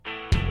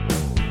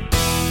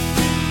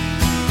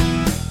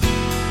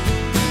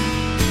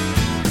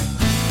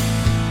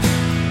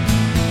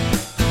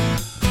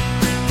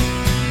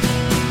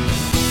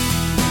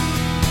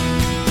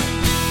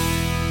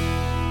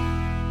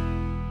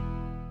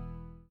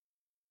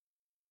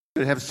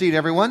Good. Have a seat,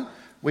 everyone.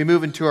 We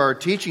move into our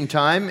teaching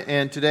time,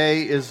 and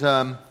today is,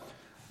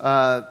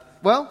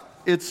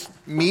 it's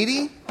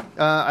meaty.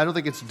 I don't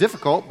think it's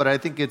difficult, but I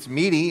think it's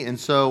meaty, and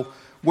so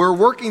we're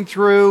working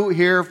through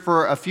here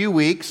for a few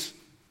weeks.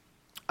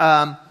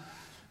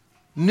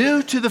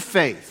 New to the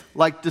faith,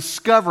 like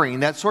discovering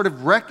that sort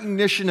of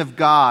recognition of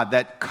God,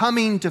 that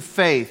coming to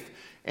faith,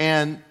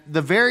 and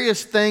the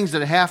various things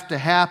that have to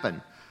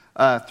happen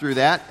through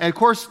that. And of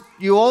course,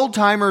 you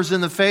old-timers in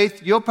the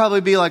faith, you'll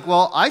probably be like,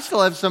 well, I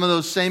still have some of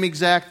those same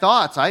exact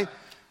thoughts. What's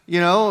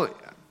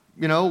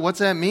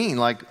that mean?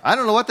 Like, I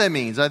don't know what that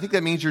means. I think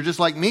that means you're just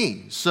like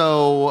me.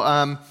 So,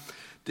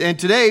 and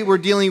today we're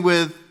dealing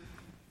with,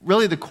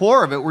 really the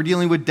core of it, we're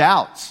dealing with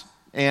doubts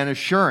and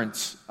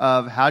assurance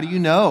of how do you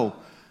know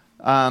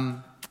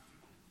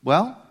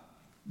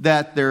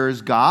that there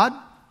is God?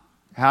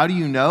 How do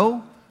you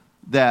know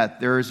that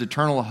there is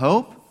eternal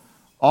hope?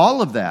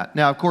 All of that.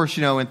 Now, of course,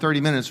 in 30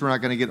 minutes, we're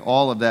not going to get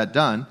all of that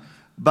done.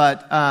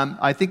 But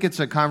I think it's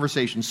a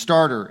conversation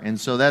starter.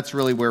 And so that's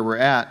really where we're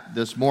at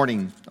this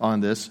morning on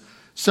this.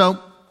 So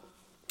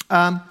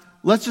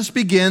let's just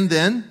begin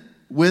then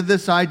with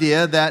this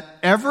idea that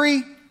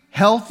every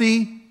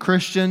healthy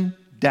Christian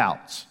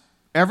doubts.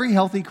 Every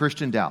healthy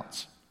Christian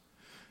doubts.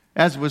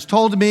 As was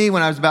told to me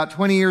when I was about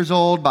 20 years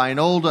old by an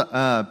old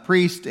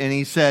priest, and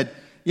he said,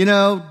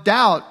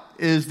 doubt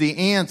is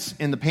the ants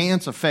in the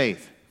pants of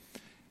faith.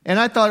 And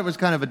I thought it was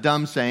kind of a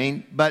dumb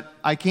saying, but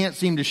I can't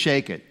seem to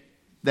shake it.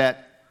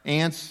 That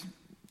ants,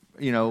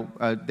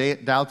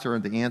 doubts are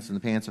the ants in the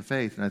pants of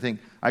faith. And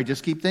I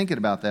just keep thinking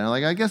about that.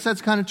 I guess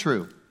that's kind of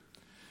true.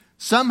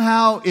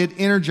 Somehow it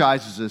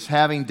energizes us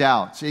having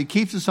doubts. It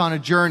keeps us on a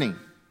journey.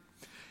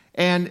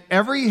 And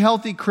every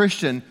healthy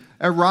Christian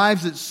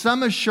arrives at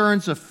some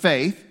assurance of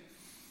faith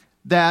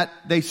that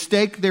they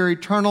stake their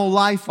eternal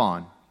life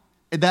on,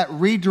 that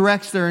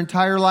redirects their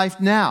entire life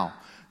now,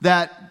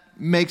 that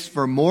makes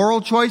for moral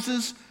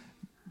choices,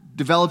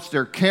 develops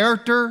their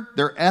character,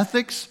 their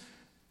ethics,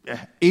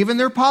 even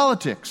their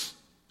politics,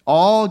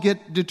 all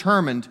get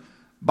determined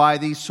by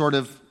these sort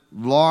of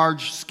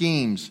large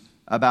schemes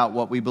about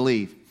what we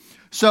believe.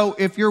 So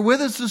if you're with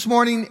us this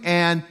morning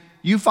and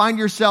you find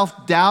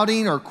yourself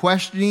doubting or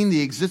questioning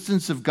the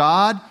existence of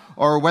God,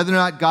 or whether or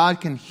not God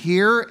can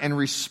hear and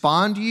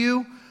respond to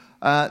you,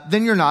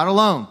 then you're not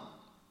alone.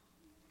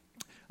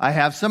 I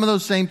have some of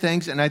those same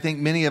things, and I think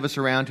many of us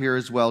around here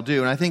as well do.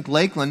 And I think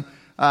Lakeland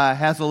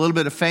has a little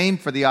bit of fame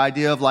for the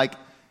idea of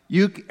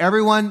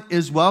everyone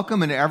is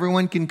welcome and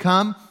everyone can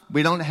come.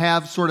 We don't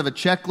have sort of a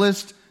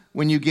checklist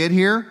when you get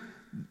here.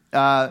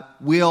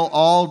 We'll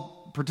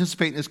all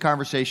participate in this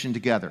conversation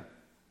together.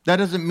 That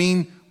doesn't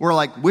mean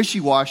we're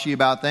wishy-washy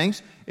about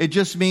things. It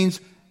just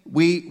means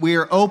we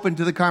are open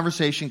to the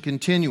conversation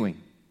continuing.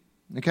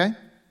 Okay?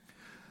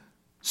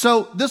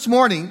 So this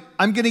morning,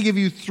 I'm going to give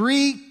you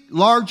 3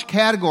 large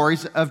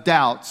categories of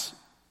doubts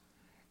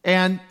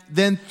and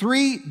then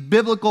 3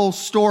 biblical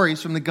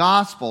stories from the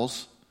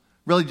Gospels,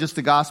 really just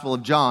the Gospel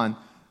of John,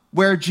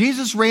 where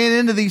Jesus ran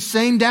into these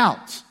same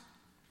doubts.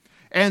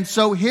 And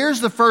so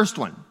here's the first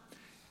one.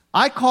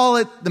 I call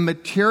it the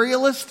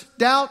materialist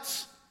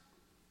doubts.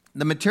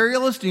 The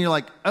materialist, and you're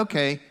like,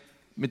 okay,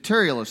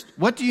 materialist.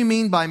 What do you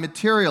mean by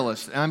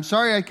materialist? And I'm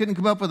sorry I couldn't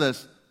come up with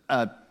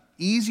a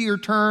easier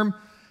term.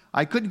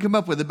 I couldn't come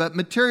up with it, but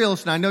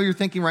materialist, and I know you're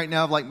thinking right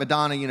now of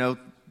Madonna,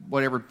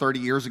 30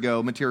 years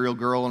ago, Material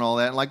Girl and all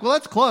that. And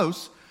that's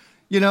close,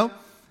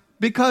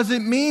 because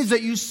it means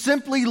that you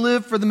simply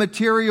live for the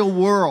material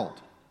world,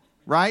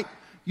 right?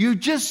 You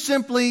just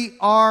simply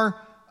are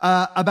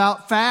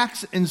about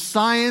facts and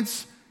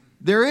science.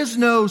 There is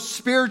no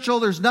spiritual,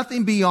 there's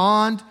nothing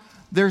beyond.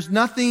 There is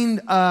no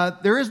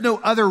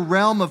other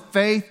realm of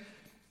faith.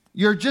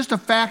 You're just a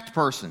fact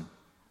person.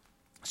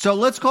 So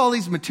let's call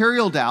these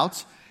material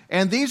doubts.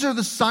 And these are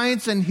the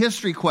science and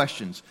history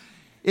questions.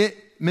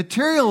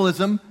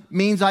 Materialism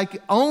means I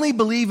only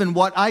believe in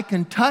what I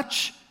can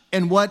touch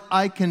and what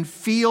I can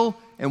feel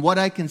and what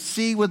I can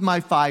see with my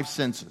 5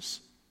 senses.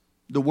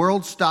 The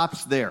world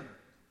stops there.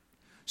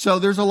 So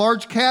there's a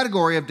large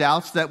category of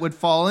doubts that would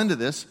fall into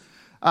this.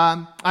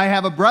 I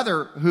have a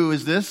brother who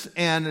is this,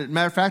 and as a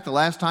matter of fact, the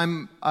last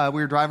time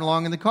we were driving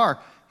along in the car,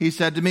 he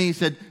said to me,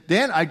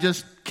 Dan, I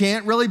just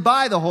can't really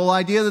buy the whole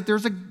idea that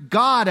there's a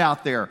God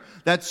out there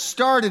that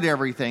started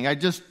everything. I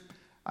just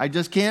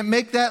can't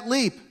make that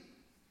leap.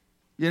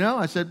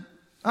 I said,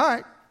 all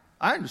right,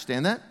 I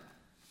understand that.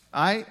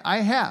 I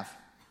have.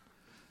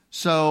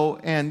 So,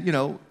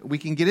 and, we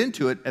can get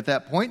into it at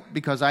that point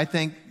because I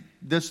think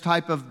this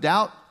type of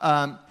doubt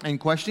and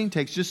questioning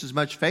takes just as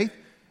much faith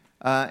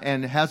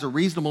and has a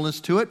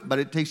reasonableness to it, but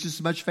it takes just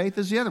as much faith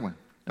as the other one.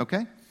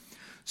 Okay?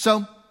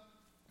 So,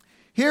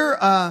 here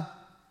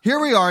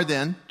we are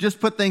then, just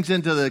put things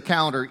into the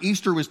calendar.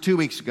 Easter was 2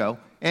 weeks ago,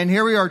 and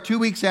here we are 2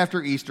 weeks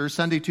after Easter,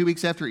 Sunday 2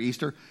 weeks after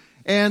Easter.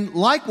 And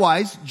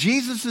likewise,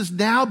 Jesus has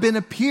now been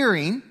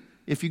appearing,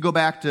 if you go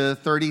back to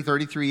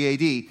 33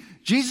 AD,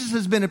 Jesus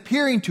has been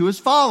appearing to his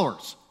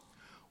followers.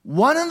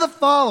 One of the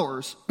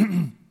followers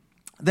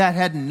that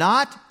had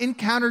not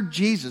encountered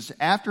Jesus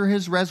after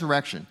his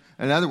resurrection,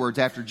 in other words,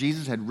 after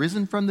Jesus had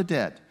risen from the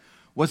dead,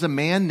 was a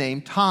man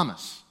named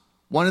Thomas,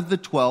 one of the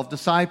 12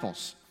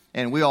 disciples.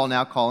 And we all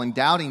now call him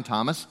Doubting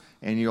Thomas,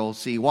 and you'll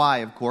see why,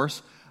 of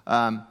course.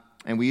 And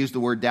we use the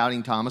word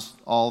Doubting Thomas.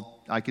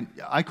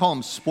 I call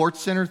them Sports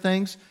Center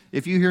things.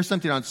 If you hear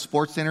something on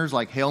Sports Centers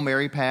like Hail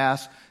Mary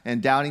Pass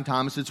and Doubting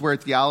Thomas, it's where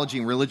theology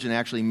and religion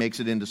actually makes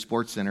it into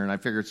Sports Center, and I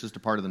figure it's just a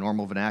part of the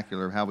normal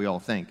vernacular of how we all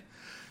think.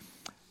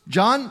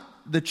 John,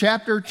 the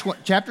chapter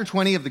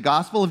 20 of the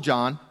Gospel of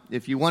John,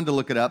 if you wanted to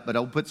look it up, but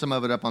I'll put some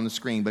of it up on the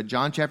screen, but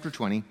John chapter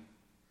 20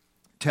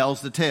 tells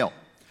the tale.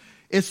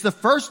 It's the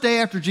first day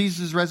after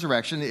Jesus'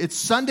 resurrection. It's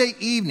Sunday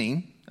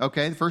evening,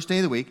 okay, the first day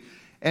of the week,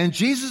 and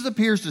Jesus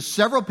appears to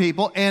several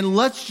people, and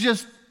let's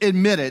just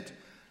admit it,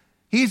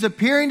 he's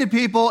appearing to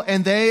people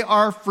and they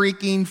are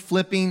freaking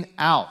flipping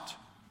out.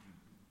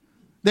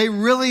 They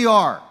really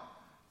are.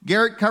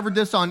 Garrett covered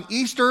this on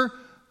Easter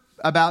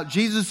about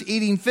Jesus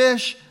eating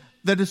fish.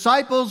 The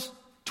disciples,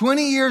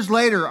 20 years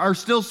later, are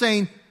still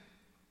saying,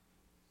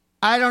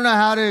 I don't know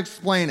how to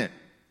explain it.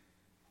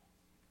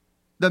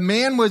 The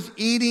man was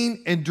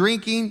eating and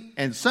drinking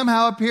and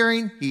somehow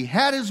appearing. He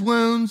had his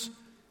wounds.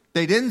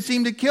 They didn't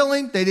seem to kill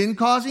him. They didn't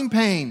cause him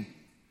pain.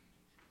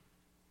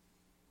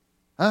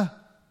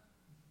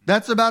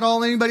 That's about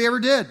all anybody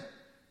ever did.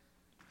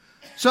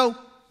 So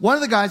one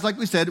of the guys, like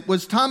we said,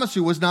 was Thomas,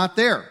 who was not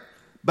there.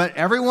 But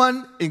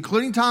everyone,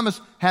 including Thomas,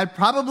 had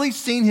probably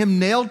seen him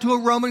nailed to a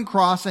Roman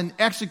cross and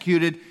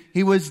executed.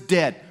 He was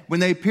dead.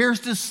 When they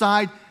pierced his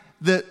side,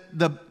 the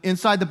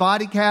inside the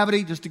body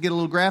cavity, just to get a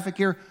little graphic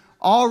here,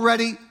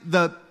 already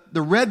the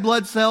red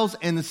blood cells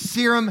and the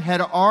serum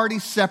had already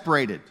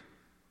separated.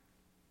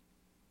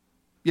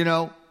 You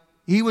know,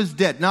 he was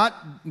dead.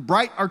 Not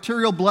bright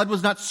arterial blood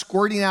was not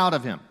squirting out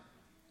of him.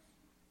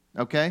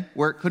 Okay?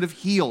 Where it could have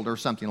healed or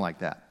something like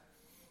that.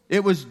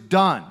 It was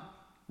done,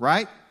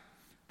 right?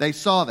 They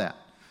saw that.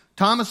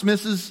 Thomas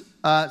misses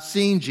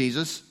seeing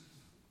Jesus.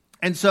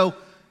 And so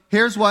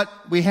here's what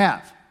we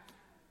have.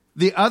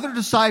 The other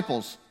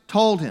disciples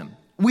told him,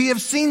 we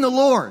have seen the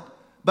Lord.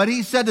 But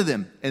he said to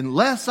them,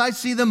 unless I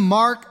see the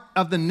mark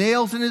of the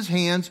nails in his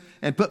hands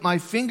and put my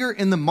finger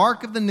in the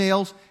mark of the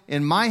nails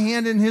in my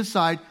hand in his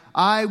side,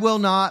 I will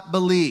not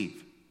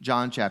believe.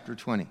 John chapter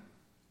 20.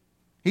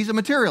 He's a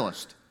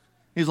materialist.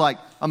 He's like,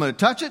 I'm going to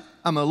touch it.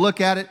 I'm going to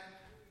look at it.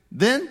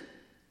 Then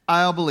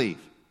I'll believe.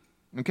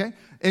 Okay?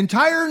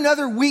 Entire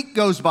another week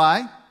goes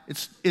by.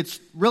 It's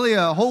really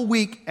a whole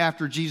week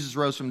after Jesus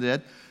rose from the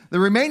dead. The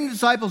remaining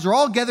disciples are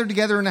all gathered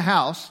together in a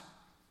house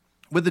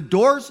with the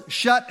doors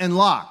shut and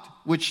locked,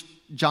 which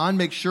John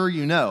makes sure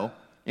you know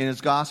in his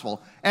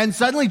gospel. And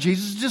suddenly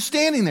Jesus is just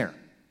standing there.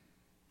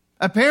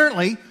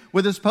 Apparently,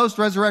 with his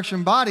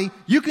post-resurrection body,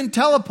 you can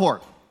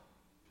teleport.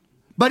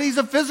 But he's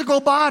a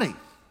physical body.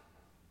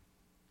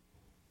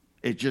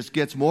 It just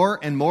gets more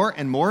and more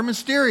and more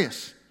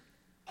mysterious.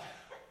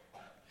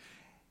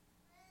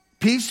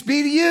 Peace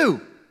be to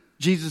you,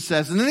 Jesus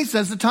says. And then he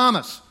says to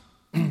Thomas,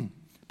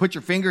 put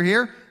your finger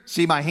here,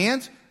 see my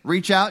hands,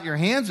 reach out your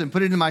hands and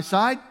put it in my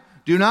side.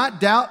 Do not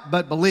doubt,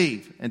 but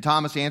believe. And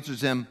Thomas answers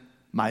him,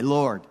 my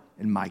Lord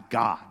and my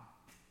God.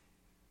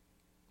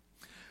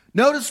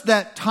 Notice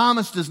that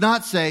Thomas does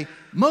not say,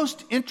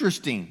 most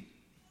interesting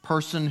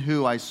person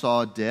who I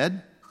saw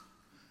dead.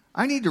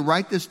 I need to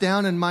write this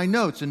down in my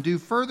notes and do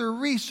further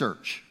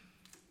research.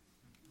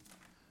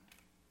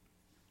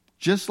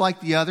 Just like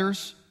the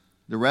others,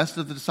 the rest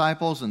of the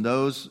disciples and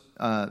those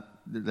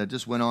that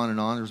just went on and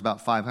on, there was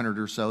about 500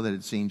 or so that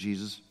had seen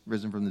Jesus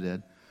risen from the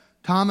dead.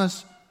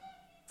 Thomas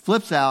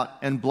flips out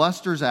and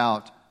blusters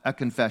out a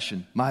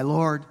confession, my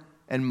Lord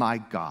and my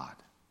God.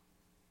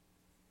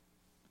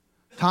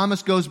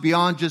 Thomas goes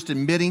beyond just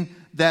admitting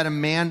that a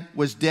man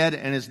was dead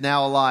and is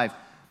now alive.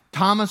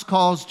 Thomas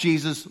calls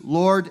Jesus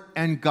Lord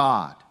and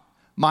God,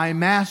 my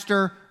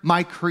master,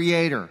 my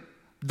creator,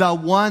 the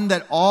one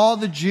that all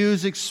the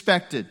Jews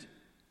expected.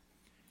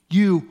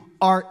 You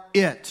are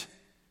it.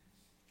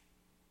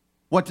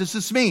 What does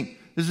this mean?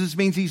 Does this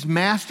mean he's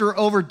master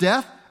over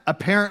death?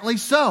 Apparently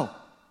so.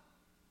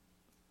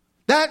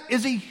 That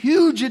is a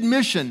huge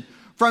admission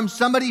from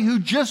somebody who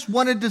just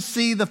wanted to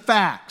see the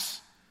facts.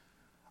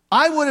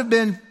 I would have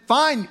been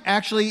fine,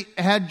 actually,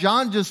 had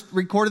John just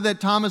recorded that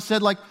Thomas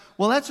said, like,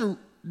 well,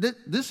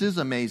 this is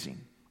amazing.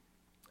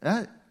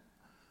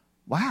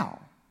 Wow.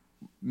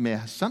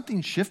 Has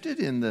something shifted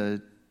in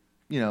the,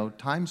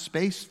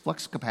 time-space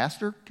flux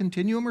capacitor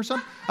continuum or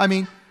something? I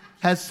mean,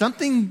 has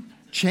something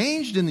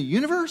changed in the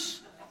universe?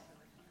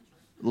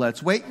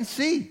 Let's wait and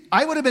see.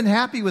 I would have been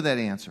happy with that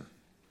answer.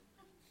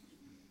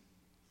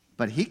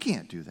 But he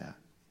can't do that.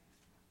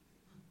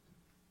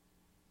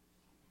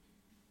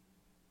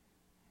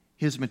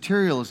 His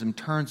materialism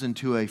turns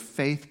into a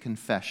faith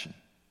confession.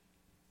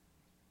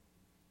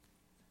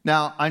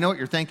 Now, I know what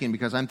you're thinking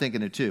because I'm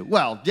thinking it too.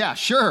 Well, yeah,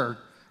 sure.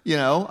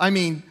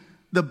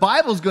 The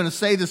Bible's going to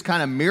say this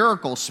kind of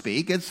miracle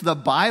speak. It's the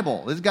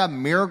Bible. It's got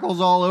miracles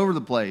all over the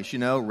place,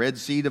 Red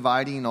Sea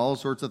dividing, all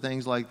sorts of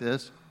things like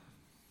this.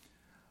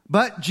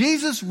 But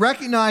Jesus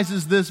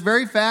recognizes this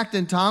very fact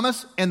in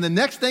Thomas, and the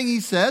next thing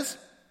he says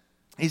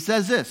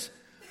this,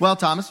 Well,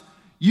 Thomas,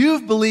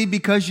 you've believed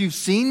because you've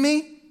seen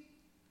me?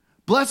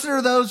 Blessed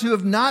are those who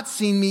have not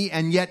seen me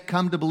and yet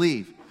come to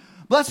believe.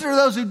 Blessed are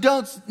those who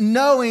don't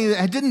know any,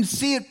 didn't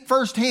see it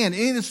firsthand,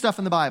 any of this stuff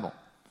in the Bible.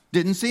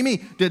 Didn't see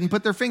me, didn't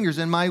put their fingers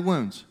in my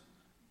wounds.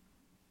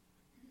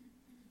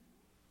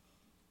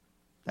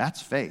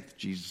 That's faith,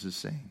 Jesus is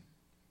saying.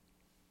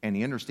 And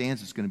he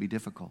understands it's going to be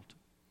difficult.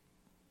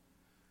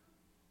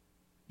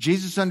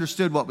 Jesus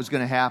understood what was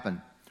going to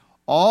happen.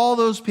 All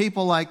those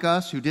people like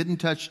us who didn't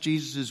touch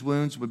Jesus'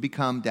 wounds would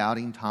become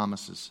doubting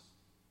Thomases.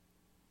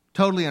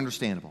 Totally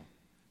understandable.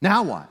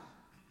 Now what?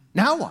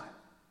 Now what?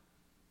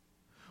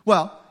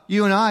 Well,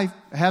 you and I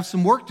have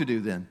some work to do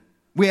then.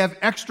 We have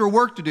extra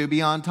work to do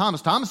beyond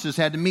Thomas. Thomas just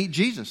had to meet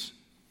Jesus.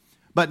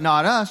 But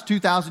not us.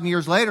 2,000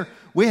 years later,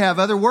 we have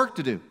other work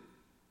to do.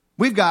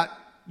 We've got,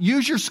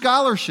 use your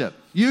scholarship,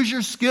 use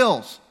your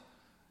skills,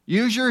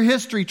 use your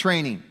history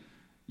training,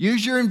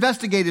 use your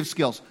investigative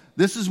skills.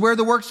 This is where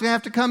the work's going to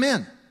have to come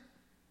in.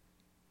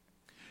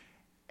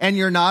 And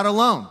you're not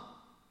alone.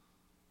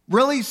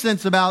 Really,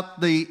 since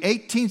about the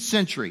 18th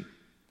century,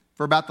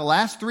 for about the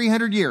last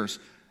 300 years,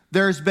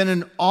 there's been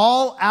an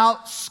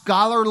all-out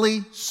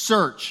scholarly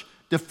search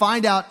to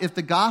find out if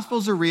the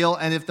Gospels are real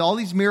and if all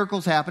these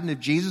miracles happened, if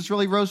Jesus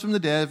really rose from the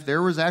dead, if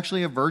there was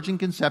actually a virgin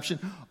conception.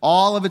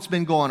 All of it's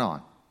been going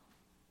on.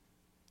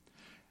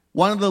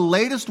 One of the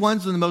latest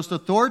ones and the most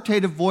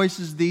authoritative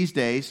voices these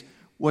days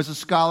was a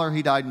scholar,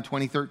 he died in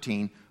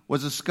 2013,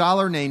 was a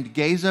scholar named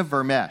Geza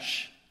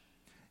Vermesh.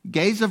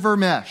 Geza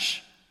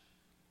Vermesh,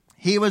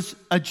 he was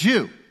a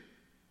Jew.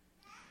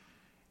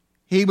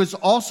 He was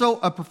also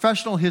a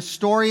professional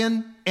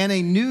historian and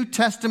a New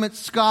Testament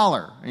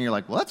scholar. And you're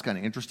like, well, that's kind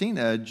of interesting.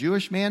 A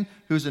Jewish man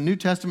who's a New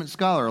Testament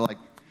scholar. Like,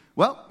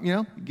 well,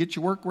 get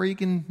your work where you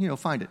can,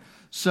 find it.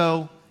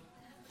 So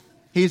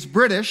he's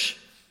British.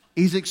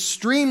 He's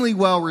extremely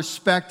well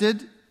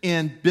respected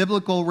in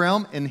biblical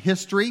realm, in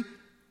history,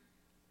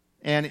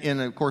 and in,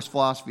 of course,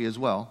 philosophy as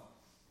well.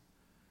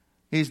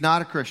 He's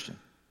not a Christian.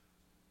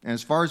 And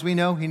as far as we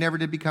know, he never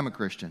did become a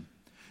Christian.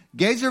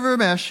 Geza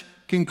Vermesh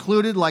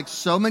concluded, like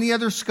so many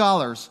other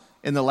scholars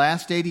in the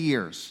last 80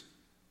 years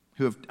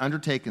who have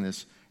undertaken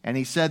this, and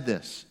he said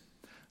this: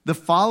 the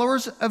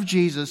followers of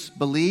Jesus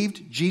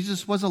believed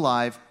Jesus was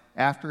alive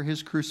after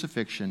his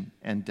crucifixion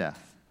and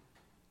death.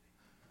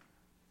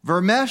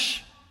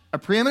 Vermesh, a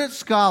preeminent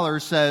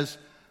scholar, says,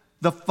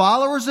 the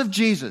followers of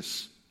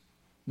Jesus,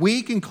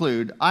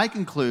 I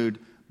conclude,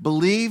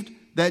 believed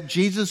that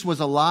Jesus was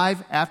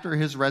alive after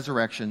his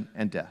resurrection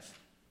and death.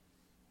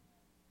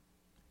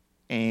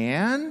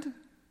 And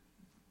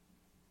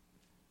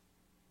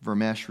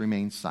Vermesh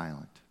remains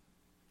silent.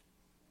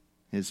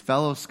 His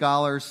fellow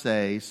scholars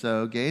say,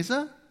 so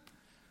Geza,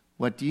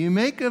 what do you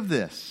make of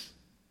this?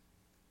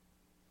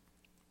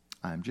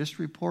 I'm just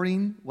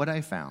reporting what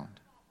I found.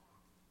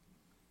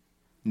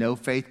 No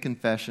faith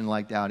confession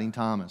like doubting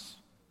Thomas.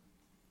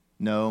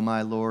 No,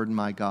 my Lord and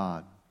my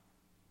God.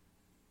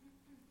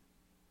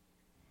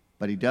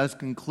 But he does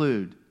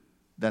conclude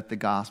that the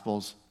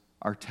Gospels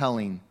are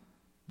telling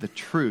the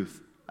truth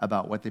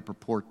about what they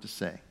purport to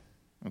say.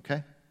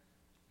 Okay?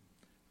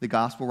 The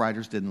Gospel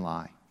writers didn't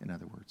lie, in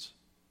other words.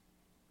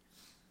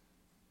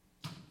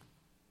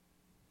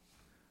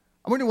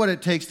 I wonder what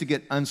it takes to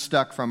get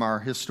unstuck from our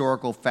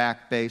historical,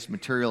 fact-based,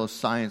 materialist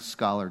science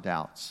scholar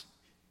doubts.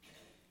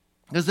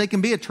 Because they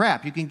can be a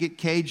trap. You can get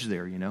caged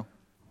there, You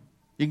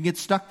can get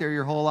stuck there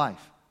your whole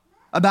life.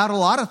 About a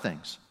lot of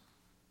things.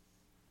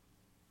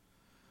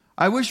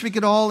 I wish we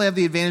could all have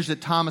the advantage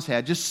that Thomas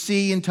had. Just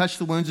see and touch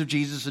the wounds of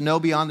Jesus and know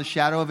beyond the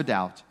shadow of a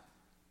doubt.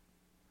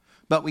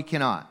 But we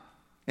cannot.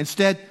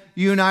 Instead,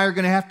 you and I are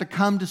going to have to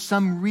come to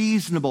some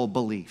reasonable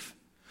belief.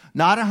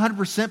 Not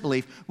 100%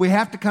 belief. We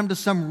have to come to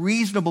some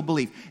reasonable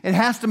belief. It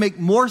has to make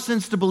more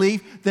sense to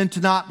believe than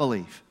to not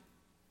believe.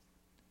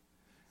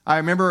 I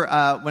remember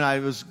when I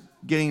was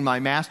getting my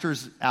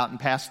master's out in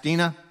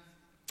Pasadena,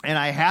 and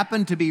I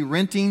happened to be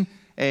renting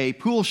a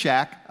pool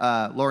shack.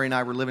 Lori and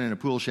I were living in a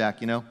pool shack,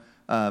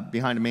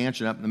 behind a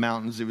mansion up in the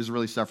mountains. It was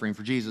really suffering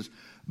for Jesus.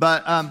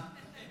 But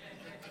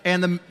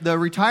and the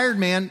retired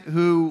man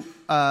who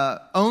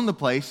owned the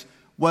place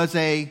was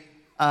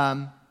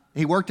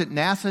he worked at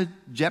NASA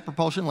Jet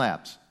Propulsion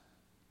Labs.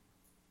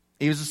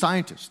 He was a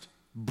scientist.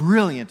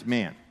 Brilliant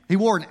man. He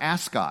wore an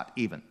ascot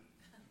even.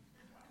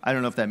 I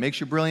don't know if that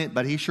makes you brilliant,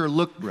 but he sure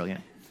looked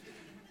brilliant.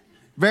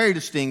 Very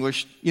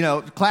distinguished.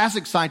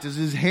 Classic scientist.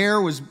 His hair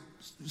was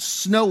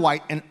snow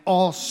white and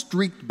all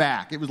streaked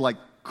back. It was like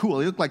cool.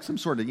 He looked like some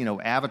sort of,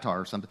 avatar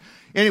or something.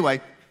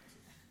 Anyway,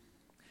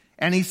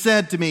 and he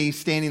said to me,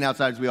 standing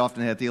outside, as we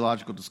often had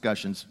theological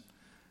discussions,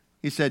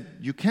 he said,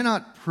 you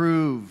cannot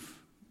prove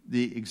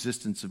the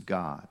existence of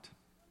God.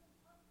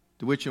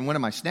 To which, in one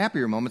of my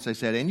snappier moments, I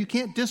said, and you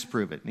can't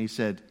disprove it. And he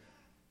said,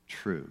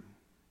 true.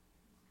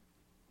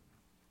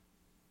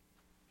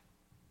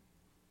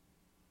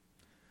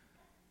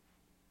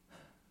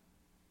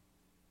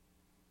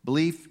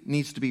 Belief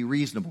needs to be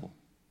reasonable,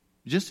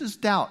 just as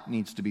doubt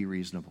needs to be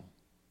reasonable.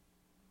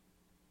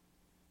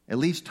 At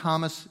least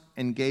Thomas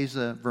and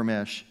Geza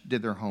Vermesh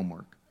did their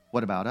homework.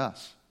 What about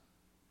us?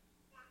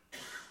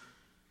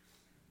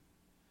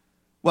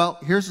 Well,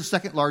 here's the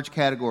second large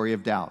category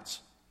of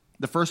doubts.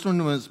 The first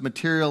one was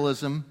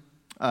materialism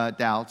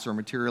doubts or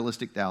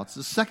materialistic doubts.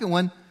 The second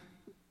one,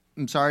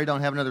 I'm sorry, I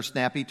don't have another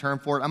snappy term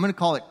for it. I'm going to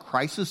call it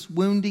crisis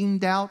wounding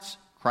doubts.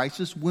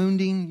 Crisis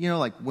wounding,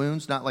 like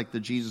wounds, not like the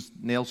Jesus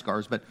nail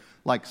scars, but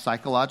like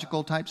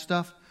psychological type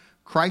stuff.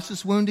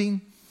 Crisis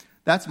wounding,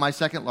 that's my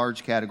second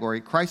large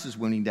category, crisis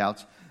wounding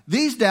doubts.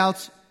 These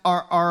doubts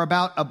are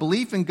about a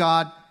belief in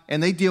God,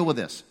 and they deal with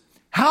this.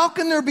 How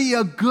can there be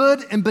a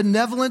good and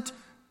benevolent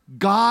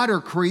God or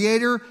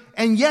creator,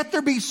 and yet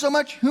there be so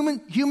much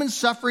human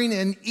suffering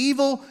and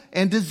evil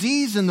and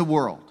disease in the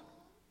world?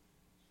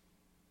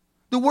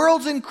 The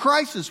world's in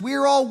crisis. We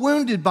are all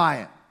wounded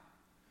by it.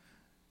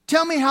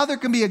 Tell me how there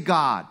can be a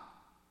God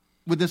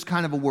with this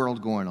kind of a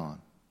world going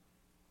on.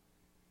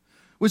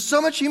 With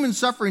so much human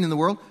suffering in the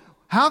world,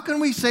 how can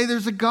we say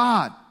there's a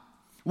God?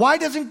 Why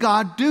doesn't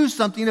God do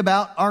something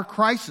about our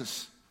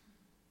crisis?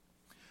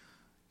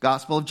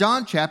 Gospel of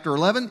John, chapter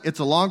 11. It's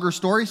a longer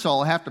story, so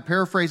I'll have to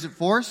paraphrase it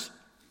for us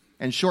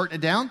and shorten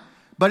it down.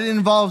 But it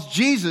involves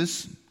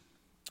Jesus,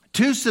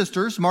 two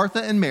sisters,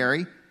 Martha and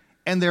Mary,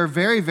 and their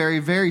very, very,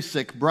 very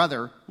sick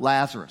brother,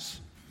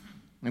 Lazarus.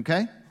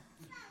 Okay?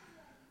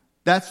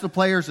 That's the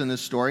players in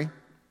this story.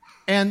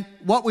 And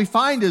what we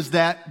find is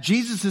that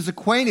Jesus is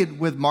acquainted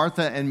with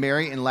Martha and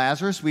Mary and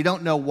Lazarus. We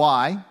don't know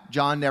why.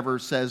 John never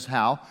says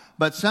how.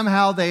 But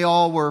somehow they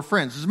all were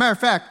friends. As a matter of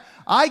fact,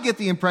 I get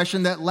the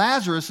impression that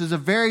Lazarus is a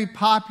very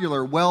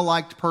popular,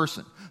 well-liked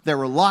person. There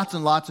were lots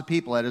and lots of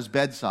people at his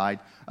bedside.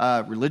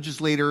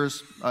 Religious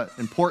leaders,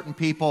 important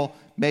people.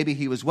 Maybe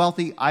he was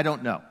wealthy. I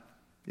don't know.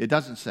 It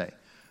doesn't say.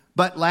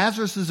 But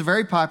Lazarus is a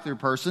very popular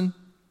person.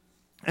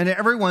 And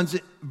everyone's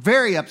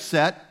very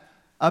upset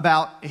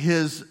about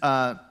his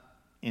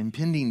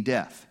impending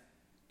death.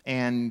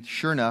 And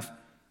sure enough,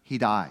 he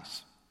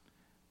dies.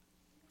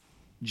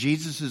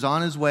 Jesus is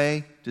on his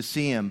way to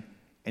see him,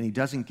 and he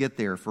doesn't get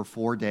there for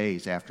 4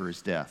 days after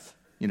his death.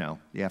 You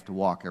have to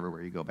walk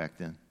everywhere you go back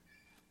then.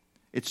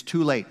 It's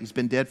too late. He's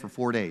been dead for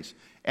 4 days.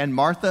 And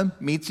Martha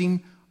meets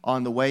him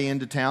on the way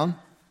into town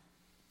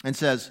and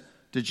says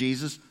to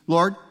Jesus,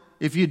 "Lord,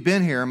 if you'd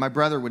been here, my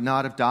brother would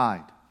not have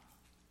died."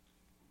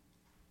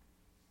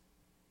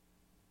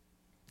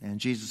 And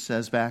Jesus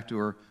says back to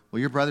her, "Well,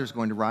 your brother's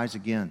going to rise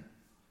again."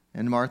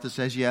 And Martha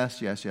says,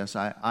 yes,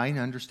 I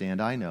understand,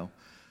 I know.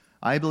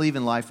 I believe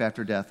in life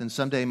after death, and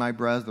someday my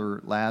brother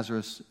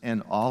Lazarus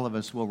and all of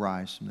us will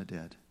rise from the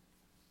dead.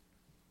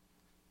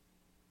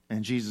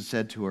 And Jesus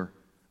said to her,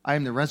 "I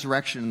am the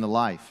resurrection and the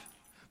life.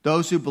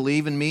 Those who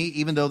believe in me,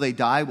 even though they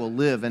die, will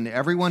live, and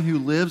everyone who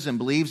lives and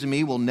believes in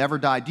me will never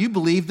die. Do you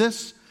believe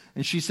this?"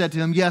 And she said to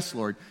him, "Yes,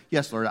 Lord.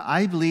 Yes, Lord.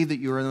 I believe that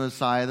you are the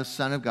Messiah, the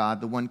Son of God,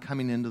 the one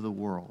coming into the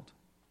world."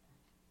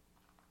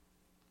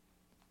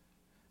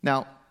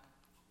 Now,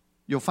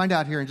 you'll find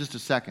out here in just a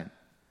second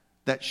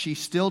that she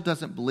still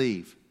doesn't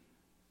believe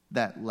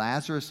that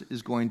Lazarus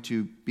is going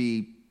to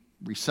be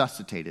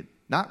resuscitated,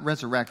 not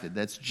resurrected.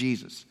 That's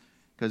Jesus,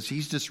 because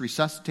he's just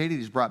resuscitated,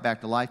 he's brought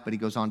back to life, but he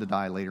goes on to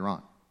die later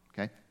on.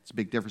 Okay? It's a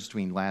big difference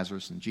between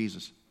Lazarus and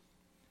Jesus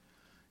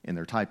in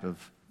their type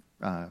of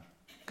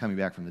coming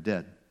back from the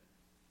dead.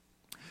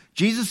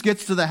 Jesus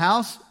gets to the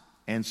house,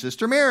 and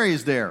Sister Mary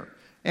is there.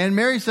 And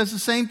Mary says the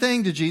same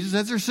thing to Jesus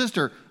as her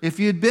sister. "If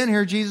you'd been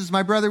here, Jesus,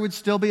 my brother would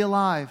still be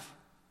alive."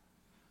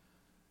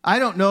 I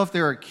don't know if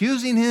they're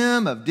accusing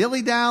him of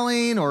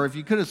dilly-dallying, or if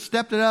you could have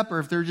stepped it up, or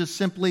if they're just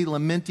simply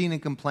lamenting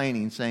and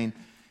complaining, saying,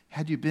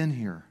 "Had you been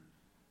here?"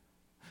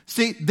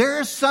 See,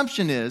 their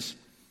assumption is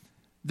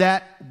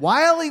that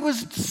while he was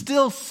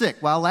still sick,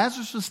 while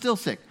Lazarus was still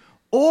sick,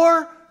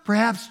 or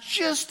perhaps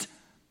just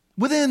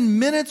within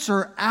minutes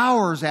or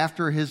hours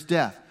after his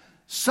death,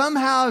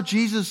 somehow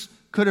Jesus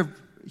could have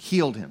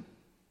healed him.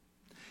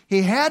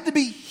 He had to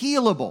be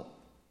healable.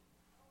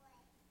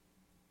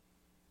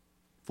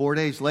 4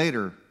 days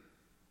later,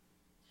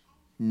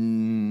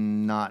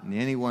 not in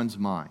anyone's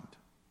mind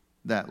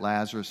that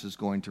Lazarus is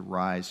going to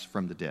rise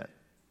from the dead.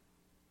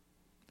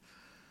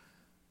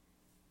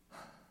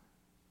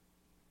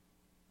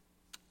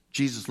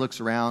 Jesus looks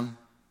around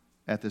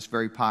at this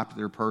very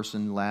popular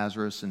person,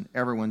 Lazarus, and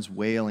everyone's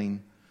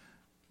wailing.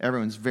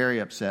 Everyone's very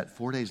upset.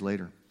 4 days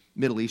later,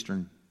 Middle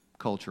Eastern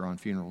culture on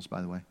funerals,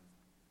 by the way.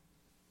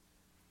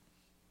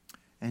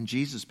 And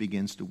Jesus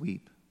begins to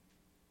weep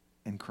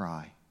and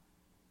cry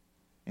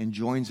and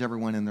joins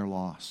everyone in their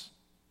loss.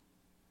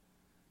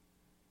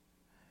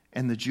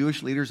 And the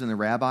Jewish leaders and the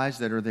rabbis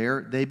that are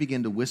there, they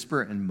begin to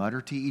whisper and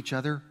mutter to each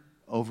other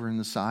over in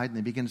the side, and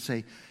they begin to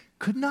say,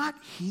 "Could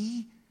not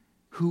he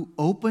who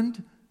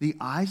opened the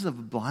eyes of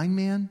a blind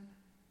man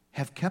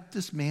have kept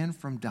this man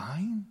from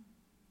dying?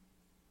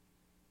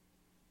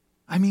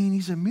 I mean,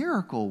 he's a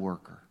miracle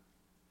worker.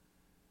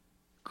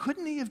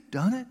 Couldn't he have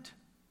done it?"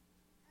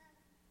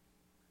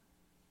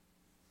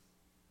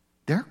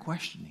 They're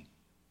questioning.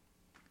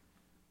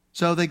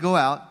 So they go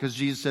out, because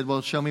Jesus said,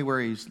 "Well, show me where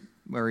he's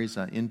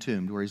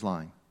entombed, where he's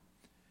lying."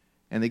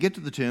 And they get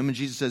to the tomb, and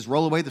Jesus says,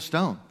 "Roll away the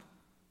stone."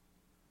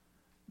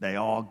 They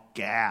all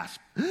gasp.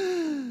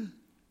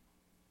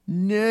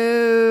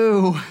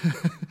 No.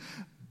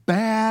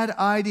 Bad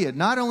idea.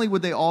 Not only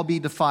would they all be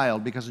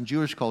defiled, because in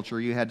Jewish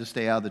culture you had to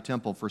stay out of the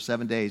temple for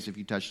 7 days if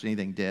you touched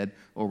anything dead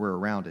or were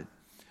around it.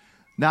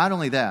 Not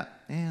only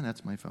that, and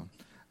that's my phone.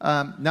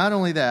 Not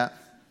only that,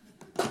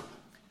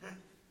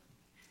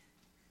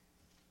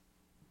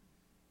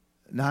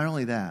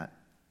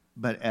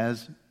 but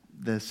as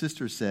the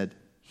sister said,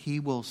 he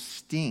will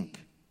stink.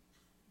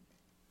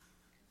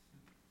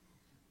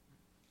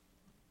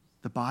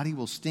 The body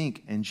will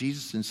stink, and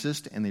Jesus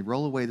insists, and they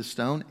roll away the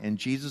stone, and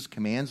Jesus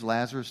commands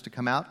Lazarus to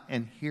come out,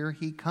 and here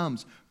he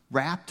comes,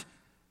 wrapped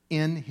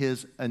in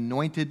his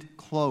anointed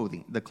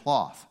clothing, the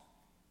cloth,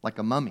 like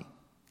a mummy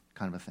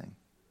kind of a thing.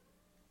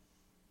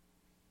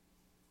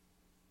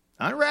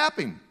 Unwrap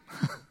him.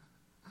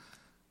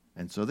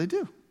 And so they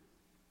do.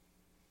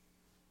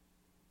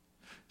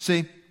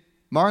 See,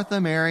 Martha,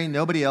 Mary,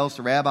 nobody else,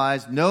 the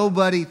rabbis,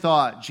 nobody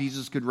thought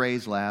Jesus could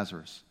raise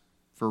Lazarus.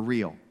 For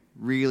real.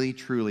 Really,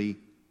 truly,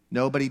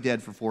 nobody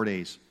dead for 4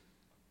 days.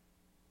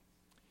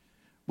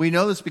 We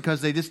know this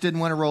because they just didn't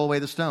want to roll away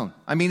the stone.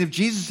 I mean, if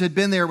Jesus had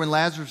been there when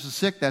Lazarus was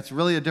sick, that's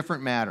really a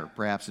different matter,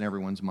 perhaps, in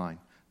everyone's mind.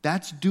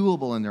 That's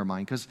doable in their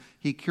mind because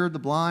he cured the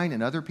blind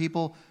and other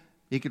people.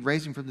 He could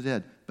raise him from the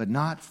dead, but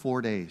not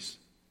 4 days.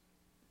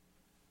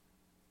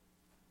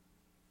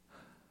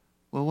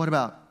 Well, what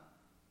about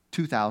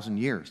 2,000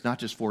 years? Not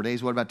just 4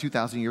 days. What about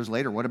 2,000 years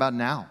later? What about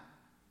now?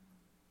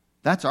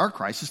 That's our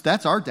crisis.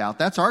 That's our doubt.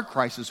 That's our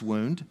crisis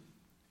wound.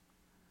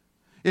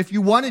 If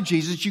you wanted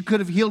Jesus, you could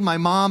have healed my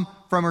mom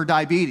from her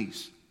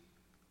diabetes.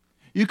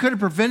 You could have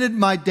prevented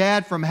my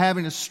dad from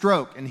having a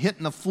stroke and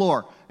hitting the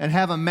floor and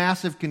have a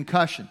massive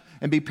concussion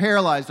and be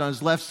paralyzed on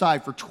his left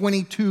side for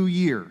 22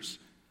 years.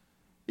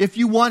 If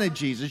you wanted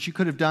Jesus, you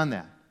could have done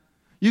that.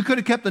 You could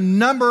have kept a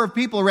number of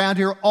people around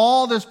here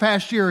all this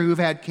past year who've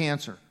had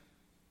cancer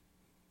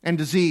and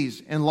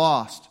disease and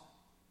lost,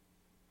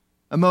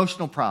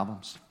 emotional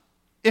problems,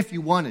 if you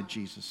wanted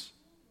Jesus.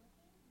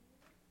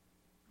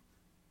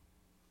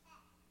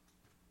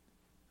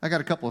 I got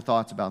a couple of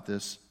thoughts about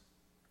this.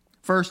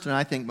 First, and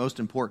I think most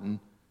important,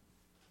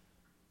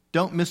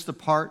 don't miss the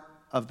part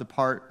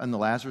in the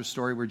Lazarus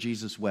story where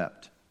Jesus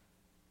wept.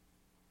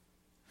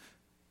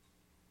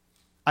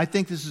 I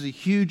think this is a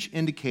huge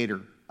indicator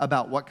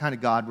about what kind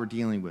of God we're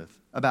dealing with,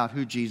 about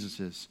who Jesus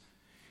is.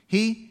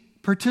 He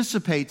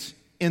participates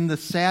in the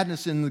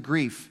sadness and the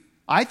grief.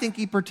 I think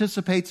he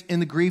participates in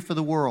the grief of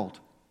the world.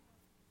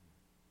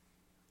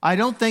 I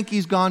don't think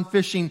he's gone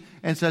fishing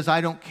and says,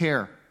 I don't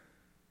care.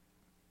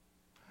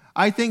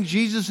 I think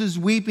Jesus is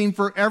weeping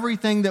for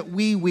everything that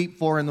we weep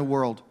for in the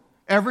world.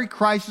 Every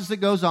crisis that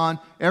goes on,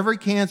 every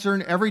cancer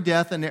and every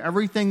death and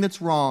everything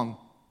that's wrong.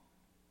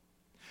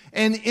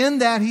 And in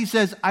that he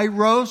says, I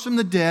rose from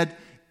the dead,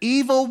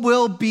 evil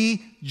will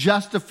be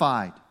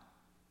justified.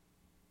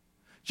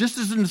 Just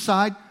as an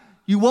aside,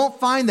 you won't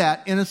find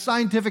that in a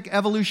scientific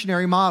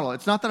evolutionary model.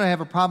 It's not that I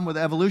have a problem with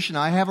evolution.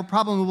 I have a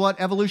problem with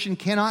what evolution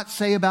cannot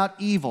say about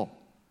evil.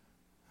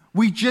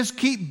 We just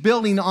keep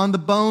building on the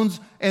bones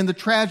and the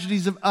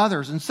tragedies of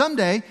others. And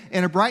someday,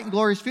 in a bright and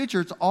glorious future,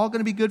 it's all going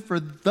to be good for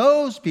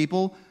those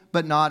people,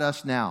 but not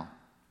us now.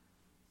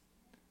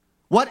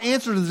 What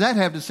answer does that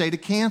have to say to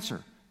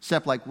cancer?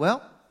 Except like,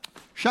 well,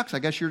 shucks, I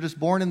guess you're just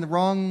born in the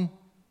wrong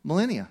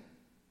millennia.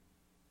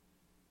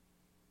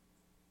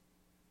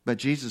 But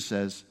Jesus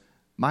says,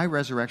 my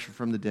resurrection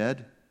from the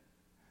dead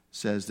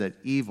says that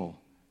evil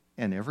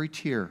and every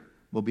tear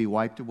will be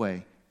wiped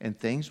away and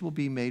things will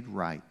be made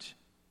right,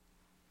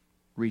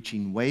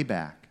 reaching way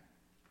back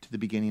to the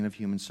beginning of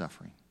human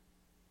suffering.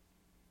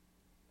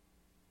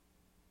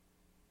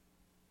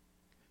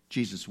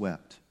 Jesus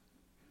wept.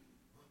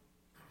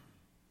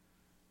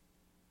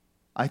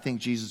 I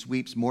think Jesus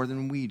weeps more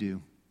than we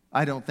do.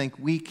 I don't think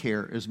we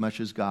care as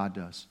much as God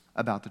does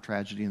about the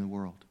tragedy in the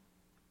world.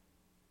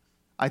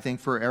 I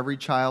think for every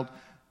child,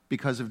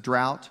 because of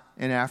drought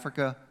in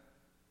Africa,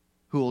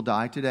 who will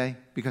die today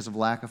because of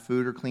lack of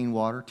food or clean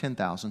water,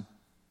 10,000,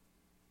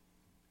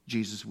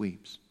 Jesus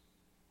weeps.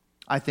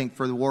 I think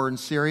for the war in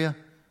Syria,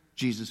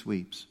 Jesus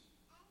weeps.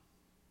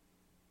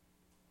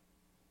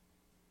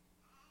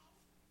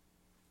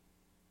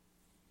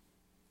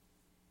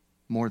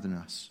 More than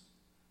us.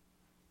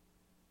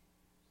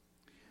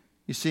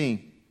 You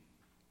see,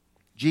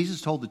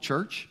 Jesus told the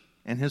church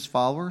and his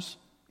followers,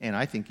 and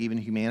I think even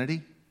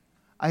humanity,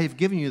 I have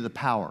given you the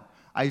power.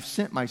 I've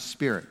sent my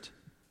Spirit.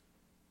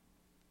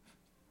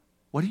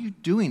 What are you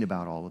doing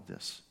about all of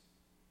this?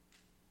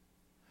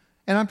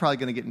 And I'm probably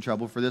going to get in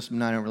trouble for this,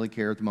 and I don't really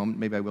care at the moment.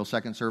 Maybe I will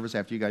second service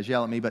after you guys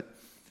yell at me. But,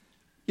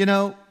 you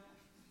know,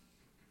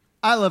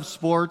 I love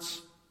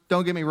sports.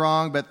 Don't get me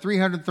wrong, but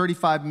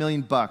 $335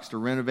 million to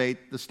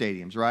renovate the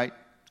stadiums, right?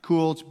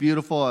 Cool, it's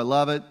beautiful, I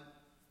love it.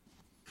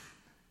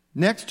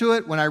 Next to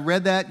it, when I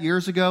read that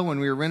years ago when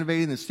we were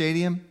renovating the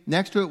stadium,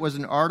 next to it was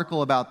an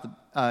article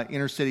about the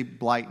inner city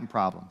blight and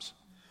problems.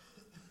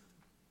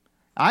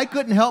 I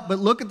couldn't help but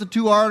look at the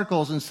two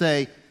articles and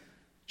say,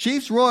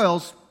 Chiefs,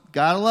 Royals,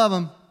 gotta love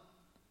them,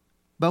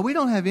 but we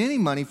don't have any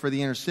money for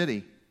the inner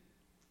city.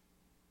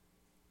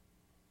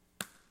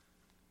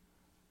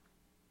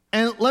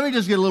 And let me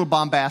just get a little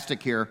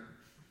bombastic here.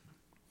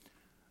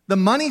 The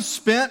money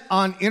spent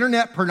on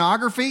internet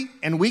pornography,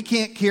 and we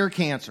can't cure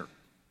cancer.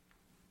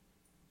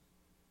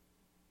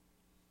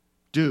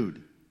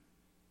 Dude.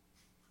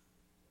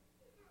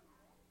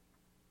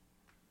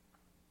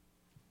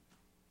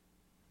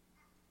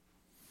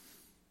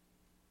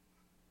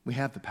 We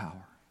have the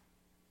power.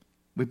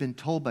 We've been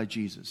told by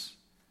Jesus,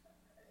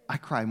 I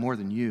cry more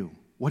than you.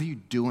 What are you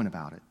doing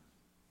about it?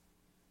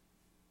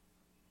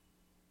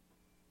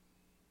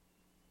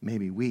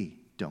 Maybe we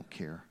don't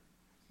care.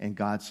 And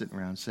God's sitting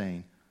around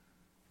saying,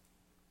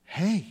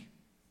 hey.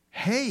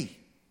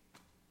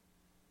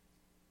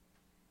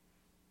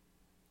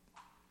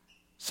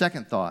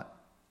 Second thought,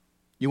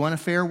 you want a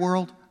fair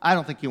world? I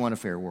don't think you want a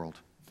fair world.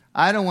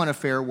 I don't want a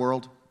fair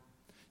world.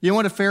 You know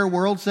what a fair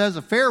world says?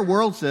 A fair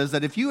world says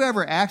that if you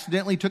ever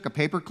accidentally took a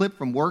paper clip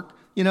from work,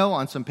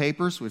 on some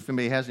papers, if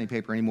anybody has any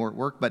paper anymore at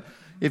work, but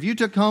if you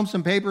took home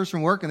some papers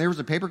from work and there was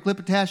a paper clip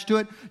attached to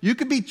it, you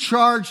could be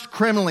charged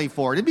criminally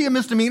for it. It'd be a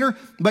misdemeanor,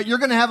 but you're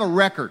going to have a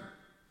record.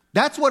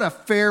 That's what a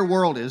fair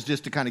world is,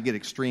 just to kind of get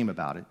extreme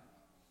about it.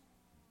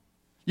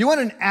 You want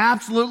an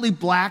absolutely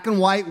black and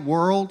white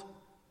world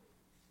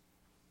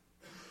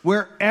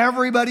where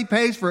everybody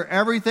pays for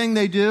everything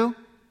they do?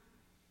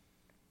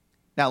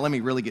 Now, let me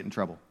really get in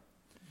trouble.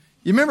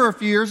 You remember a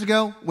few years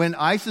ago when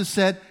ISIS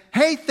said,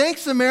 hey,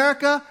 thanks,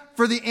 America,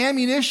 for the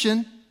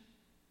ammunition?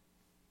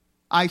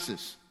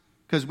 ISIS,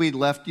 because we'd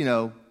left,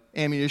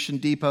 ammunition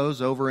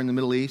depots over in the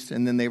Middle East,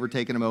 and then they were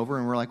taking them over,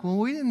 and we're like, well,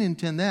 we didn't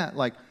intend that.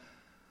 Like,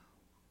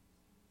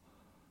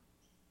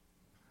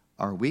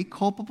 are we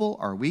culpable?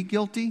 Are we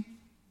guilty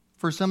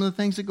for some of the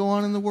things that go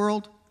on in the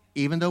world,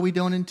 even though we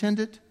don't intend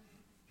it?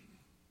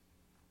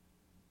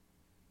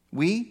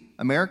 We,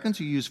 Americans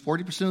who use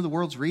 40% of the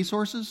world's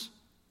resources?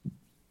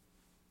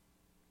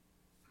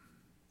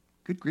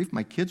 Good grief,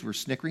 my kids were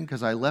snickering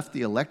because I left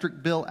the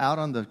electric bill out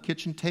on the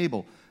kitchen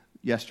table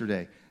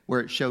yesterday, where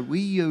it showed we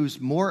use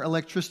more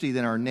electricity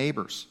than our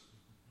neighbors.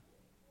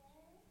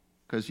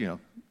 Because,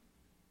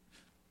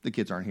 the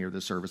kids aren't here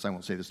this service. I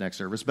won't say this next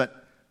service,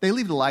 but they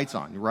leave the lights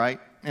on, right?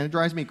 And it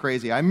drives me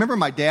crazy. I remember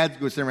my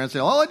dad would sit around and say,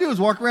 all I do is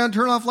walk around and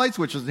turn off light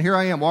switches. And here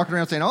I am walking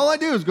around saying, all I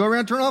do is go around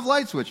and turn off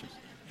light switches.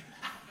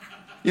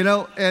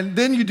 And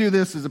then you do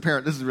this as a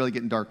parent. This is really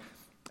getting dark.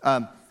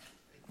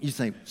 You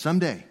say,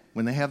 someday,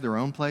 when they have their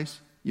own place,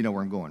 you know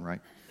where I'm going,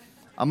 right?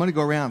 I'm going to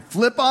go around,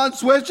 flip on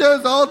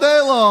switches all day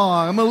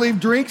long. I'm going to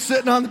leave drinks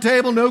sitting on the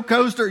table, no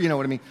coaster. You know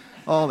what I mean?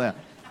 All that.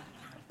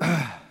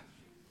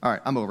 All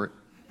right, I'm over it.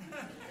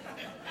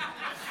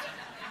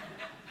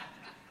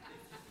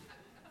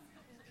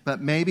 But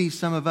maybe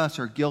some of us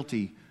are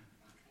guilty,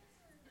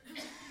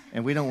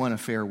 and we don't want a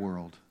fair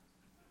world.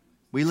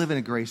 We live in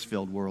a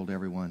grace-filled world,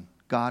 everyone.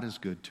 God is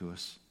good to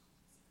us,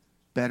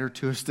 better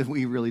to us than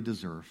we really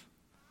deserve.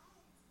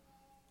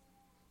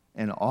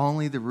 And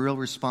only the real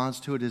response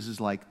to it is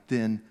like,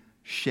 then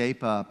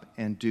shape up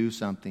and do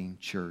something,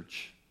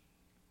 church.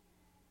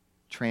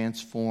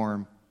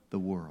 Transform the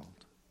world.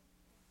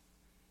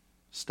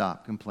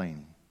 Stop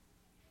complaining.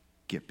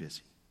 Get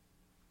busy.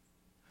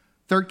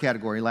 Third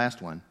category,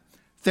 last one,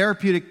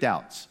 therapeutic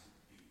doubts.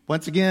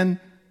 Once again,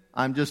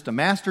 I'm just a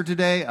master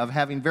today of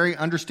having very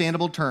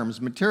understandable terms.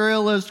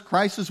 Materialist,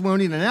 crisis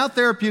wounding, and now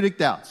therapeutic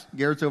doubts.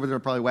 Garrett's over there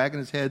probably wagging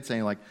his head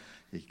saying like,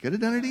 you could have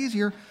done it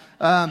easier.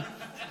 The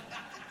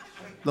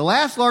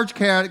last large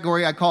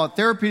category, I call it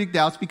therapeutic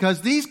doubts,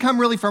 because these come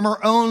really from our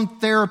own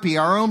therapy,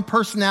 our own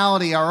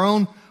personality, our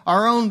own,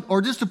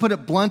 or just to put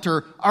it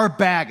blunter, our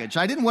baggage.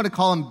 I didn't want to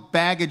call them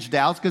baggage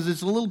doubts because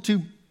it's a little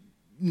too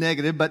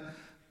negative, but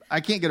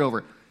I can't get over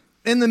it.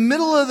 In the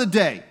middle of the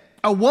day,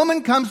 a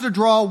woman comes to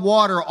draw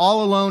water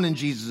all alone in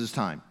Jesus'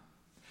 time.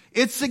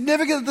 It's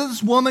significant that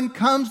this woman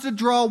comes to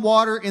draw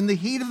water in the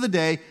heat of the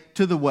day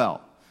to the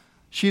well.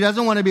 She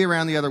doesn't want to be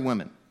around the other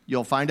women.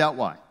 You'll find out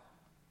why.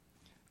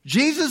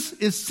 Jesus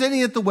is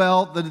sitting at the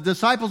well. The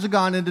disciples have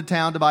gone into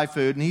town to buy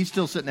food, and he's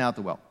still sitting out at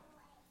the well.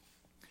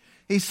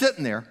 He's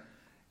sitting there,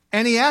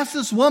 and he asks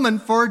this woman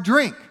for a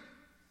drink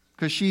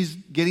because she's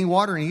getting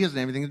water, and he doesn't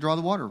have anything to draw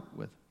the water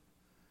with.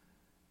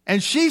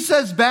 And she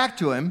says back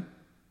to him,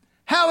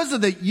 how is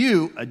it that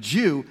you, a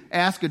Jew,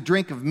 ask a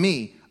drink of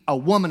me, a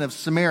woman of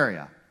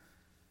Samaria?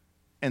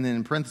 And then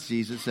in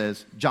parentheses it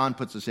says, John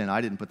puts this in,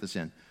 I didn't put this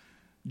in.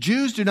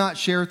 Jews do not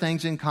share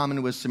things in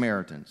common with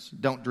Samaritans.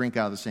 Don't drink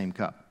out of the same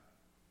cup.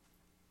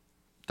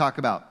 Talk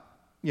about,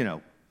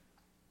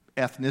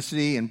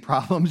 ethnicity and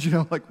problems,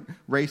 like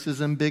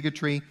racism,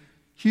 bigotry.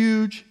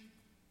 Huge.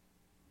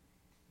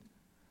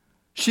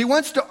 She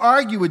wants to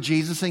argue with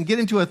Jesus and get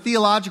into a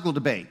theological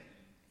debate,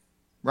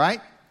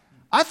 right?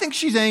 I think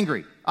she's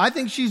angry. I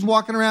think she's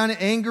walking around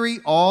angry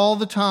all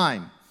the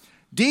time.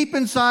 Deep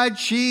inside,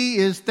 she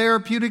is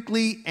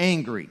therapeutically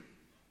angry.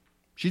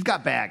 She's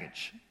got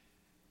baggage.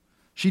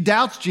 She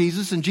doubts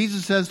Jesus, and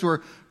Jesus says to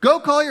her, go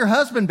call your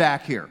husband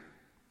back here.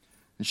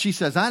 And she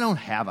says, I don't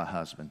have a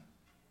husband.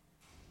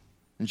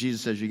 And Jesus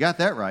says, you got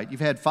that right.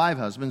 You've had 5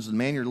 husbands. The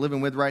man you're living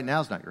with right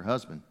now is not your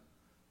husband.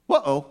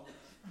 Whoa.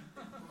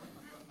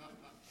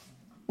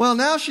 Well,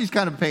 now she's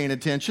kind of paying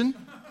attention.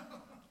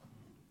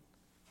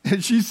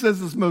 And she says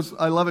this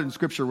I love it in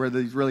Scripture where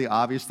these really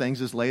obvious things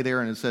just lay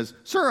there and it says,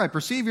 "Sir, I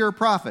perceive you're a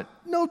prophet."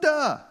 No,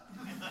 duh.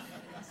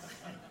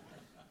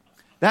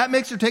 That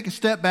makes her take a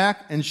step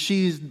back, but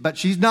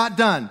she's not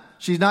done.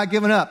 She's not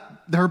giving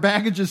up. Her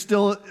baggage is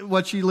still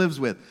what she lives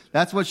with.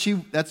 That's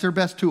her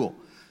best tool.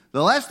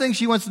 The last thing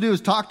she wants to do is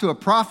talk to a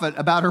prophet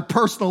about her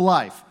personal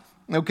life.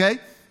 Okay?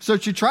 So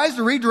she tries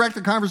to redirect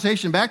the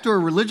conversation back to a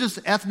religious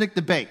ethnic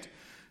debate.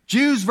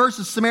 Jews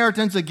versus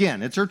Samaritans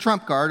again. It's her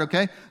trump card,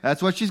 okay?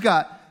 That's what she's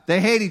got. They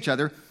hate each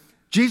other.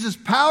 Jesus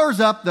powers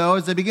up, though,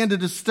 as they begin to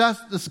discuss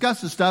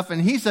this stuff, and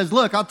he says,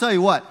 "Look, I'll tell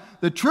you what.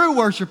 The true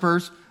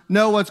worshipers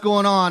know what's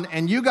going on,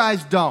 and you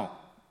guys don't."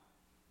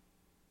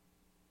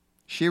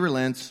 She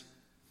relents.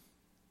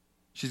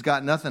 She's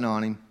got nothing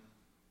on him.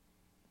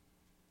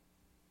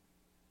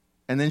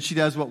 And then she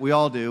does what we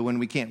all do when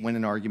we can't win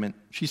an argument.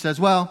 She says,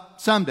 "Well,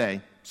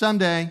 someday,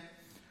 God's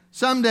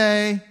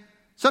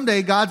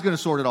going to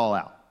sort it all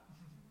out.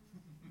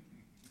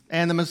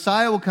 And the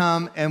Messiah will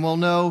come, and we'll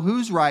know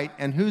who's right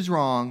and who's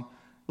wrong.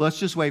 Let's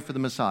just wait for the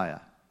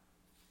Messiah."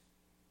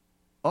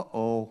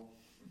 Uh-oh.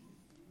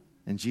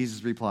 And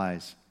Jesus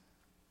replies,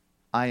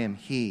 "I am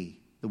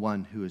he, the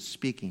one who is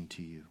speaking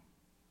to you."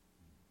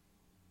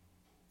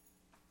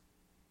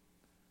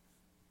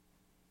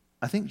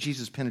 I think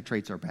Jesus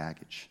penetrates our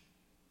baggage.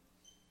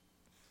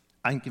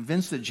 I'm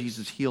convinced that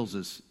Jesus heals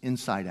us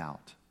inside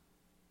out.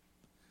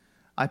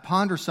 I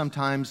ponder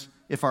sometimes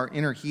if our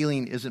inner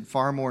healing isn't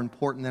far more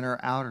important than our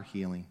outer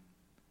healing.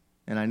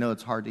 And I know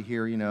it's hard to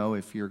hear,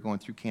 if you're going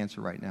through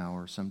cancer right now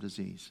or some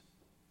disease.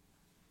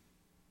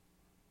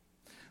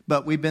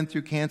 But we've been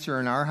through cancer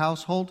in our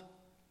household,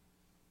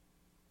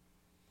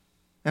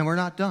 and we're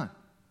not done.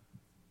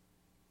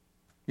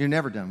 You're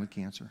never done with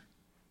cancer.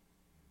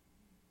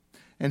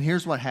 And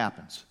here's what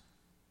happens.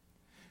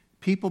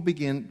 People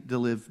begin to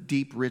live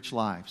deep, rich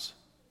lives.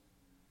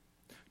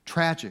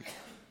 Tragic.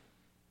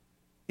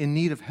 In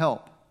need of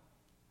help.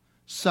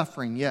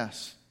 Suffering,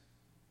 yes.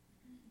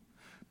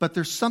 But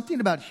there's something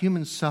about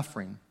human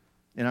suffering,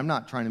 and I'm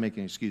not trying to make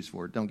an excuse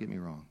for it, don't get me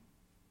wrong.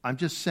 I'm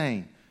just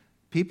saying,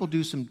 people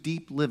do some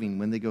deep living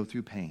when they go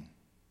through pain.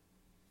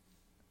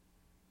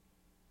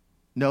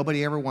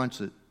 Nobody ever wants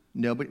it.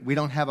 We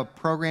don't have a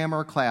program or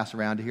a class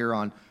around here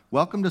on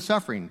welcome to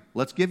suffering.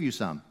 Let's give you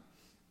some.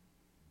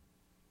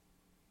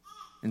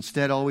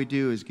 Instead, all we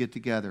do is get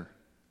together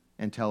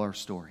and tell our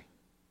story.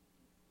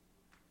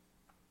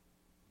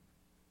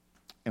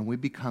 And we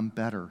become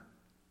better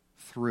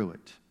through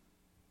it.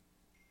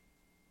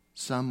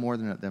 Some more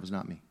than others. That was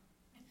not me.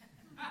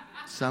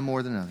 Some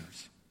more than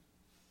others.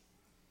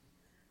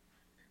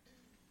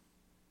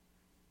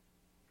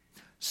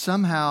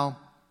 Somehow,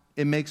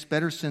 it makes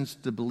better sense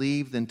to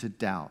believe than to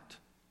doubt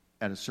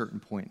at a certain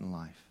point in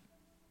life.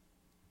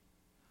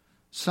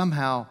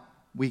 Somehow,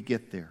 we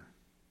get there.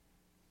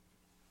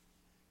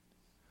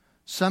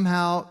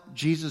 Somehow,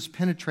 Jesus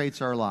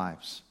penetrates our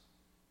lives,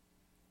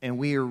 and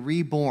we are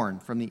reborn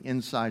from the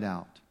inside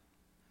out.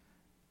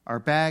 Our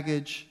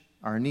baggage,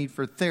 our need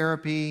for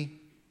therapy,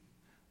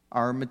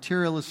 our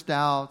materialist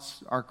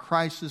doubts, our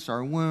crisis,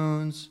 our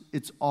wounds,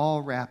 it's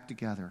all wrapped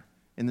together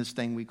in this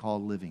thing we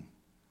call living.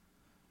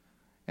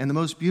 And the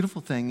most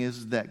beautiful thing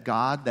is that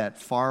God, that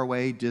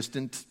faraway,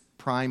 distant,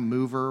 prime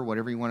mover,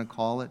 whatever you want to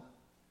call it,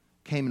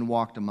 came and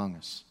walked among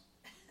us.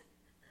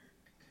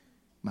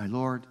 My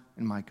Lord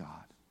and my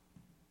God.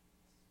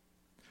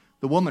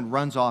 The woman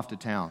runs off to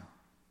town.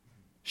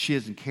 She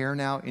doesn't care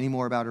now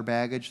anymore about her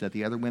baggage, that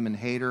the other women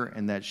hate her,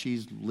 and that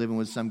she's living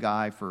with some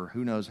guy for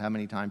who knows how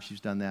many times she's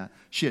done that.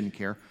 She didn't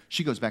care.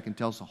 She goes back and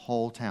tells the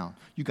whole town,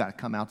 "You got to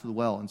come out to the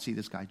well and see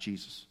this guy,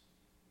 Jesus.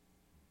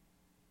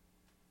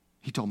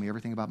 He told me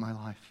everything about my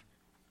life."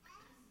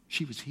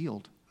 She was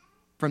healed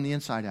from the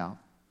inside out.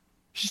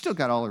 She still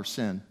got all her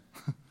sin.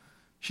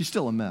 She's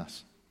still a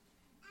mess.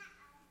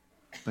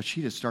 But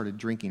she just started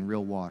drinking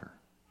real water.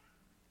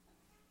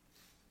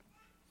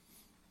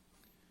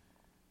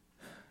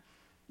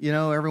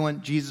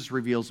 Everyone, Jesus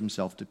reveals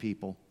himself to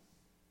people.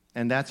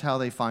 And that's how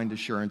they find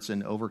assurance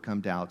and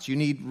overcome doubts. You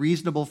need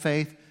reasonable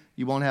faith.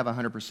 You won't have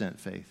 100%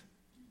 faith.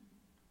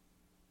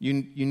 You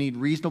need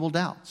reasonable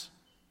doubts,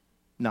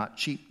 not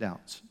cheap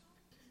doubts.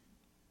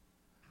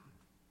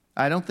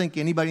 I don't think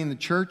anybody in the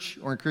church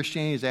or in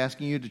Christianity is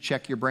asking you to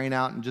check your brain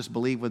out and just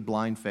believe with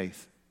blind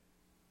faith.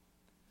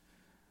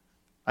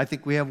 I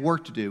think we have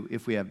work to do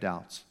if we have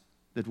doubts.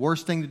 The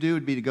worst thing to do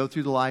would be to go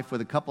through the life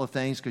with a couple of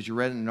things because you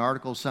read an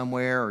article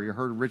somewhere or you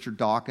heard Richard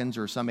Dawkins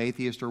or some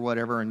atheist or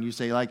whatever, and you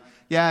say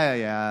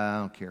yeah, I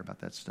don't care about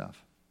that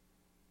stuff.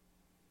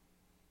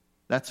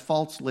 That's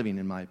false living,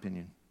 in my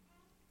opinion.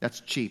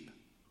 That's cheap.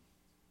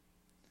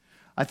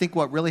 I think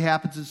what really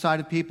happens inside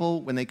of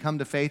people when they come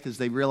to faith is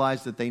they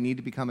realize that they need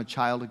to become a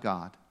child of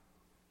God.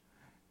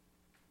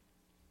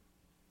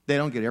 They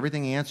don't get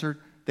everything answered.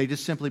 They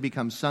just simply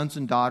become sons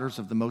and daughters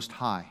of the Most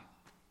High.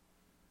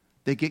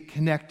 They get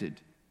connected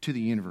to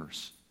the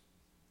universe,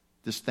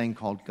 this thing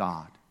called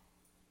God.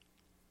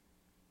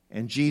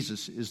 And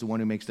Jesus is the one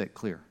who makes that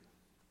clear.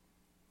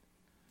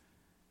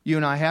 You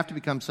and I have to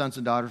become sons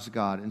and daughters of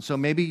God. And so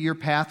maybe your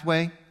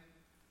pathway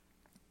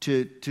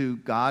to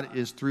God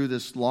is through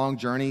this long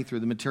journey,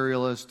 through the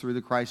materialist, through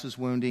the crisis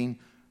wounding,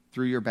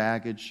 through your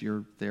baggage,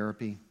 your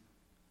therapy.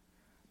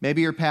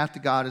 Maybe your path to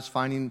God is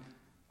finding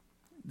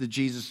the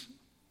Jesus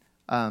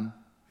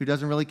who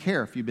doesn't really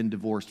care if you've been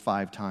divorced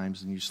 5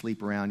 times and you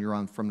sleep around, you're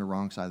on from the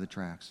wrong side of the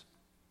tracks.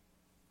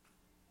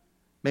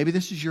 Maybe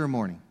this is your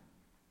morning.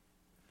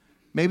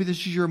 Maybe this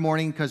is your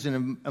morning because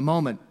in a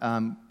moment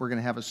we're going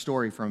to have a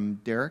story from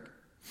Derek,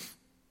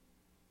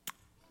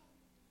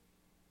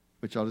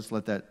 which I'll just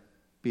let that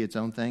be its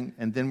own thing.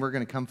 And then we're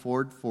going to come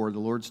forward for the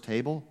Lord's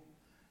table.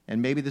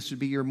 And maybe this would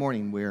be your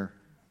morning where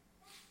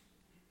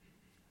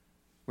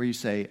you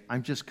say,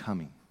 I'm just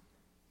coming.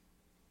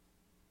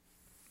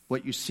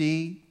 What you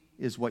see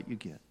is what you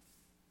get.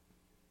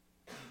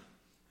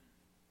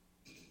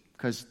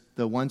 Because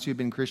the ones who've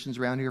been Christians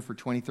around here for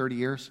 20, 30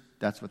 years,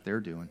 that's what they're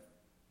doing.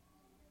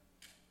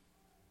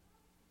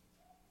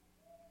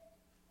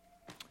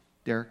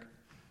 Derek?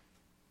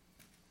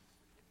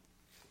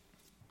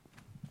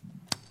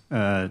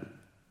 So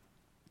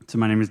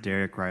my name is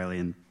Derek Riley,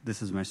 and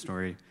this is my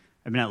story.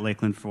 I've been at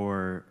Lakeland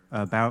for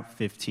about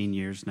 15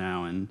 years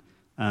now, and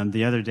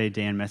the other day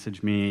Dan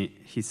messaged me.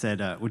 He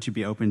said, would you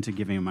be open to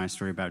giving my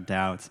story about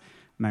doubts?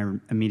 My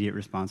immediate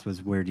response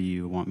was, where do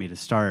you want me to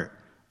start?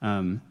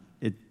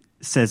 It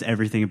says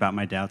everything about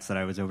my doubts that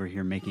I was over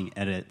here making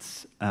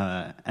edits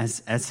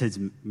as his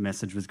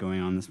message was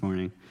going on this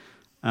morning.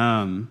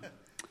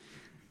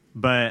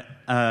 But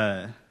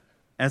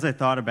as I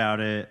thought about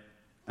it,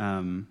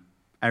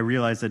 I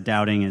realized that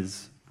doubting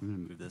is... I'm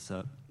going to move this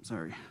up.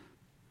 Sorry.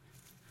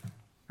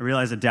 I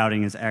realize that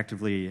doubting is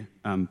actively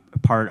a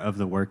part of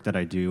the work that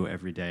I do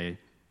every day.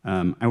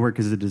 I work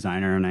as a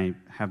designer, and I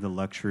have the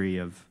luxury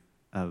of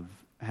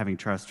having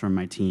trust from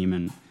my team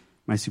and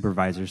my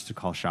supervisors to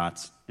call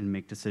shots and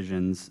make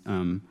decisions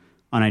on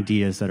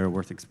ideas that are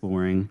worth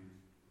exploring.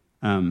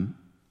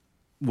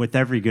 With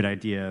every good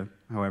idea,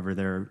 however,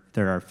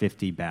 there are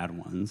 50 bad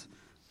ones.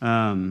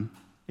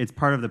 It's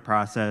part of the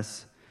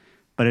process,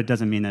 but it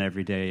doesn't mean that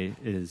every day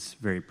is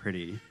very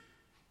pretty.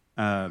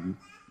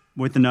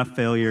 With enough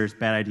failures,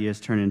 bad ideas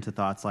turn into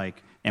thoughts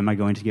like, am I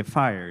going to get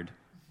fired?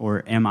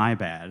 Or am I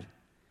bad?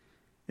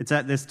 It's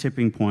at this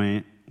tipping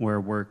point where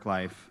work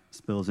life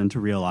spills into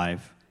real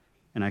life,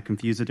 and I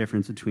confuse the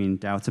difference between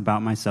doubts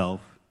about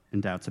myself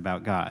and doubts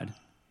about God.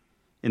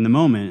 In the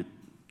moment,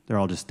 they're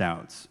all just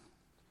doubts.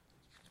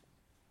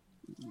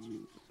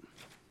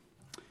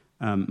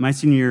 My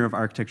senior year of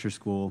architecture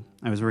school,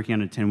 I was working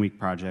on a 10-week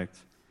project.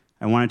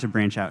 I wanted to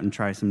branch out and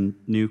try some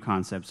new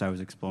concepts I was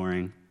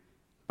exploring.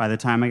 By the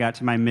time I got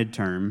to my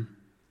midterm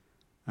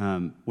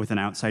with an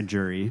outside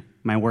jury,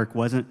 my work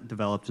wasn't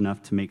developed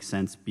enough to make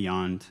sense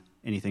beyond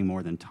anything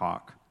more than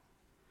talk.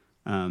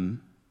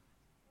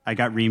 I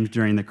got reamed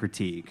during the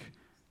critique.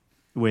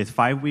 With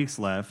 5 weeks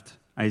left,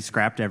 I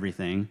scrapped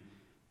everything,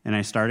 and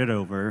I started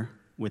over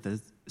with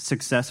a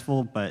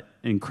successful but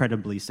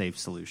incredibly safe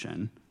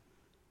solution.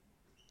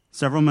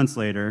 Several months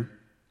later,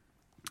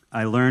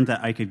 I learned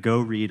that I could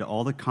go read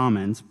all the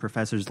comments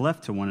professors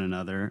left to one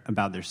another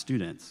about their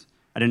students.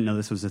 I didn't know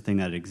this was a thing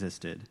that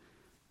existed.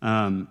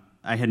 I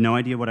had no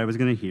idea what I was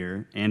going to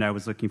hear, and I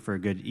was looking for a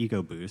good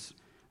ego boost,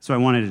 so I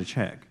wanted to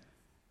check.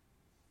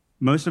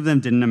 Most of them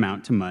didn't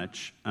amount to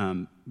much,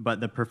 but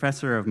the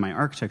professor of my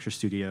architecture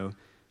studio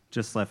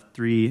just left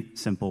 3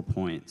 simple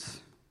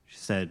points. She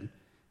said,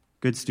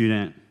 good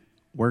student,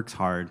 works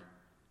hard,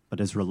 but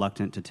is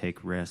reluctant to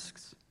take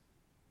risks.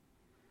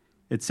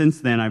 It's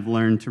since then I've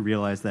learned to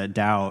realize that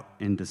doubt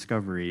and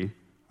discovery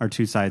are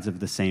 2 sides of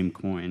the same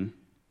coin.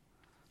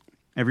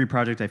 Every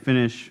project I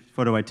finish,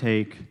 photo I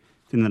take,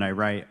 thing that I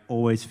write,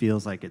 always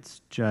feels like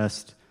it's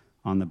just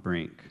on the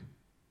brink.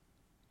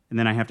 And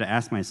then I have to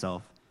ask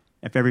myself,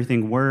 if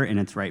everything were in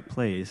its right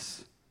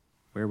place,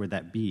 where would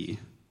that be?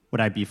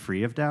 Would I be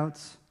free of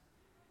doubts?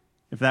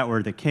 If that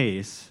were the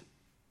case,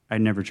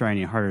 I'd never try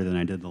any harder than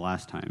I did the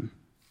last time.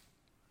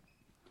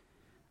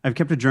 I've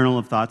kept a journal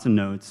of thoughts and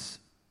notes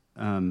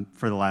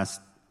for the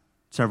last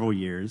several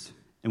years,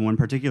 and one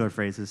particular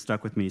phrase has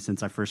stuck with me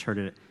since I first heard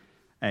it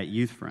at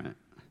Youth Front.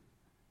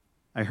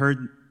 I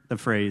heard the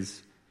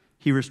phrase,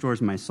 he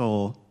restores my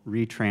soul,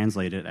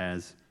 retranslated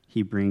as,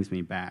 he brings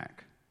me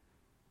back.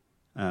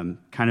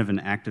 Kind of an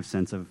active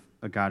sense of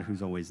a God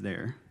who's always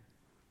there.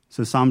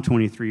 So Psalm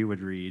 23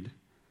 would read,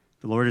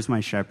 the Lord is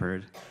my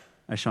shepherd,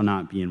 I shall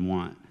not be in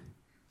want.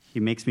 He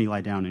makes me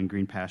lie down in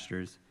green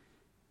pastures.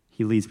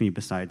 He leads me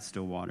beside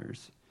still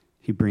waters.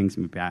 He brings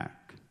me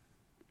back.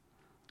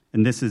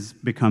 And this has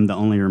become the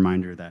only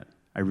reminder that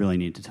I really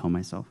need to tell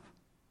myself.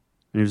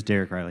 My name is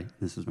Derek Riley.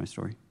 This is my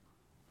story.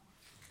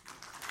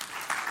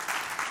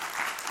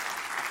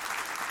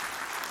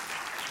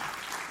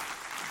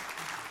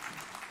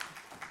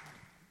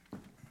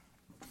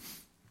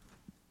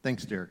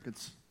 Thanks, Derek.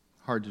 It's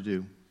hard to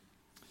do,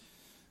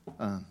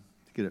 to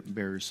get up and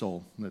bare your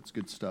soul. That's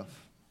good stuff.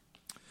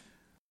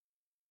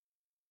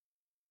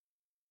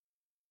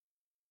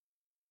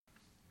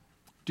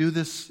 Do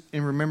this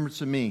in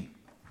remembrance of me.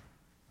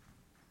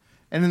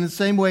 And in the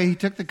same way, he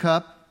took the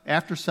cup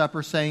after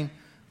supper, saying,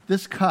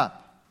 this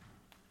cup,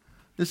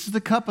 This is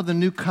the cup of the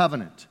new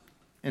covenant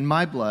in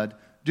my blood.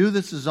 Do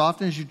this as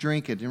often as you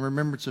drink it in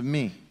remembrance of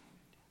me.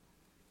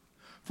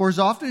 For as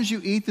often as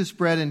you eat this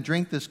bread and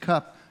drink this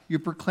cup, you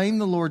proclaim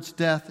the Lord's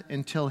death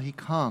until he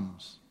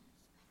comes.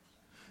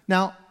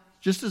 Now,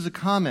 just as a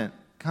comment,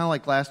 kind of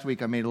like last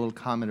week I made a little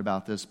comment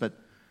about this, but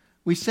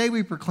we say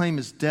we proclaim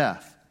his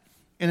death.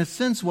 In a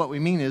sense, what we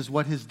mean is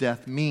what his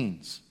death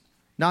means.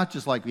 Not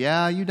just like,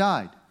 yeah, you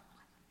died.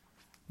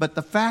 But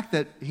the fact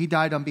that he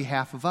died on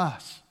behalf of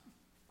us,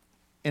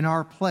 in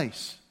our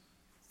place,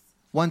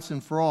 once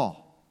and for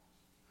all.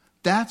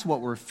 That's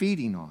what we're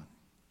feeding on.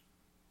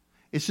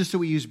 It's just that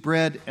we use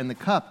bread and the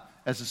cup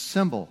as a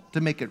symbol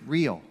to make it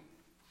real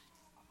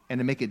and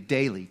to make it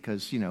daily,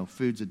 because,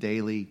 food's a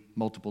daily,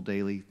 multiple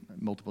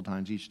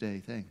times each day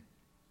thing.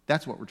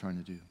 That's what we're trying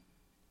to do.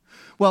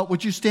 Well,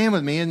 would you stand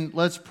with me and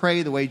let's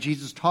pray the way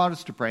Jesus taught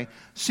us to pray.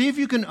 See if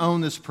you can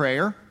own this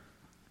prayer.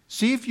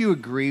 See if you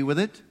agree with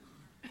it.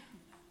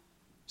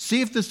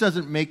 See if this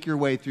doesn't make your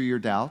way through your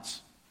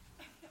doubts.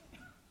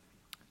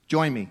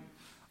 Join me.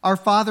 Our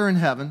Father in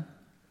heaven,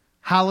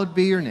 hallowed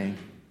be your name.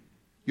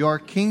 Your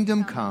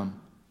kingdom come,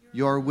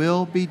 your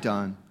will be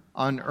done,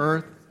 on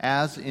earth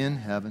as in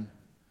heaven.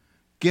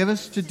 Give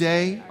us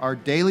today our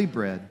daily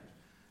bread,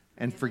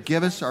 and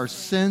forgive us our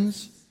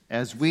sins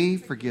as we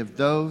forgive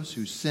those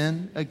who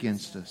sin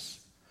against us.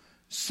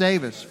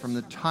 Save us from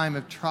the time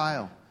of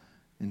trial,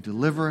 and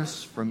deliver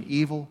us from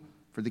evil.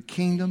 For the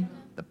kingdom,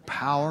 the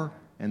power,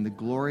 and the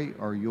glory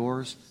are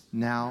yours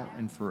now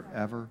and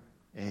forever.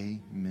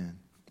 Amen.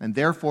 And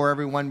therefore,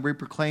 everyone, we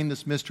proclaim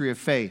this mystery of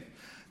faith,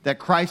 that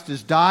Christ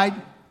has died,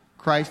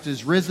 Christ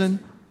is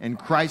risen, and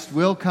Christ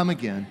will come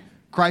again.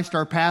 Christ,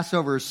 our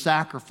Passover, is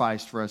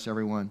sacrificed for us,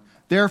 everyone.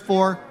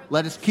 Therefore,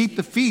 let us keep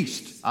the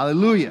feast.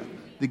 Hallelujah.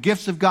 The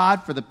gifts of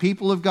God for the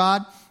people of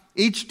God.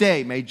 Each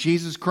day, may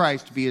Jesus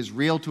Christ be as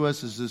real to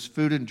us as this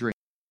food and drink.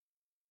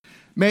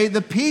 May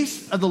the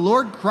peace of the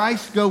Lord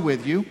Christ go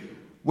with you,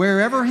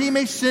 wherever he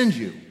may send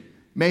you.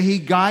 May he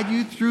guide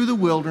you through the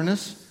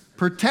wilderness,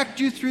 protect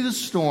you through the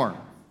storm.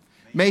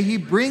 May he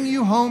bring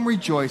you home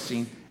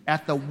rejoicing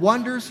at the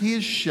wonders he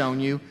has shown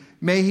you.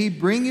 May he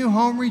bring you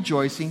home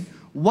rejoicing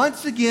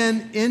once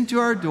again into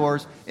our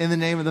doors, in the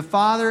name of the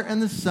Father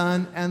and the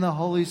Son and the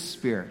Holy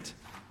Spirit.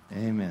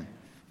 Amen.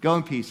 Go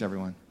in peace,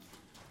 everyone.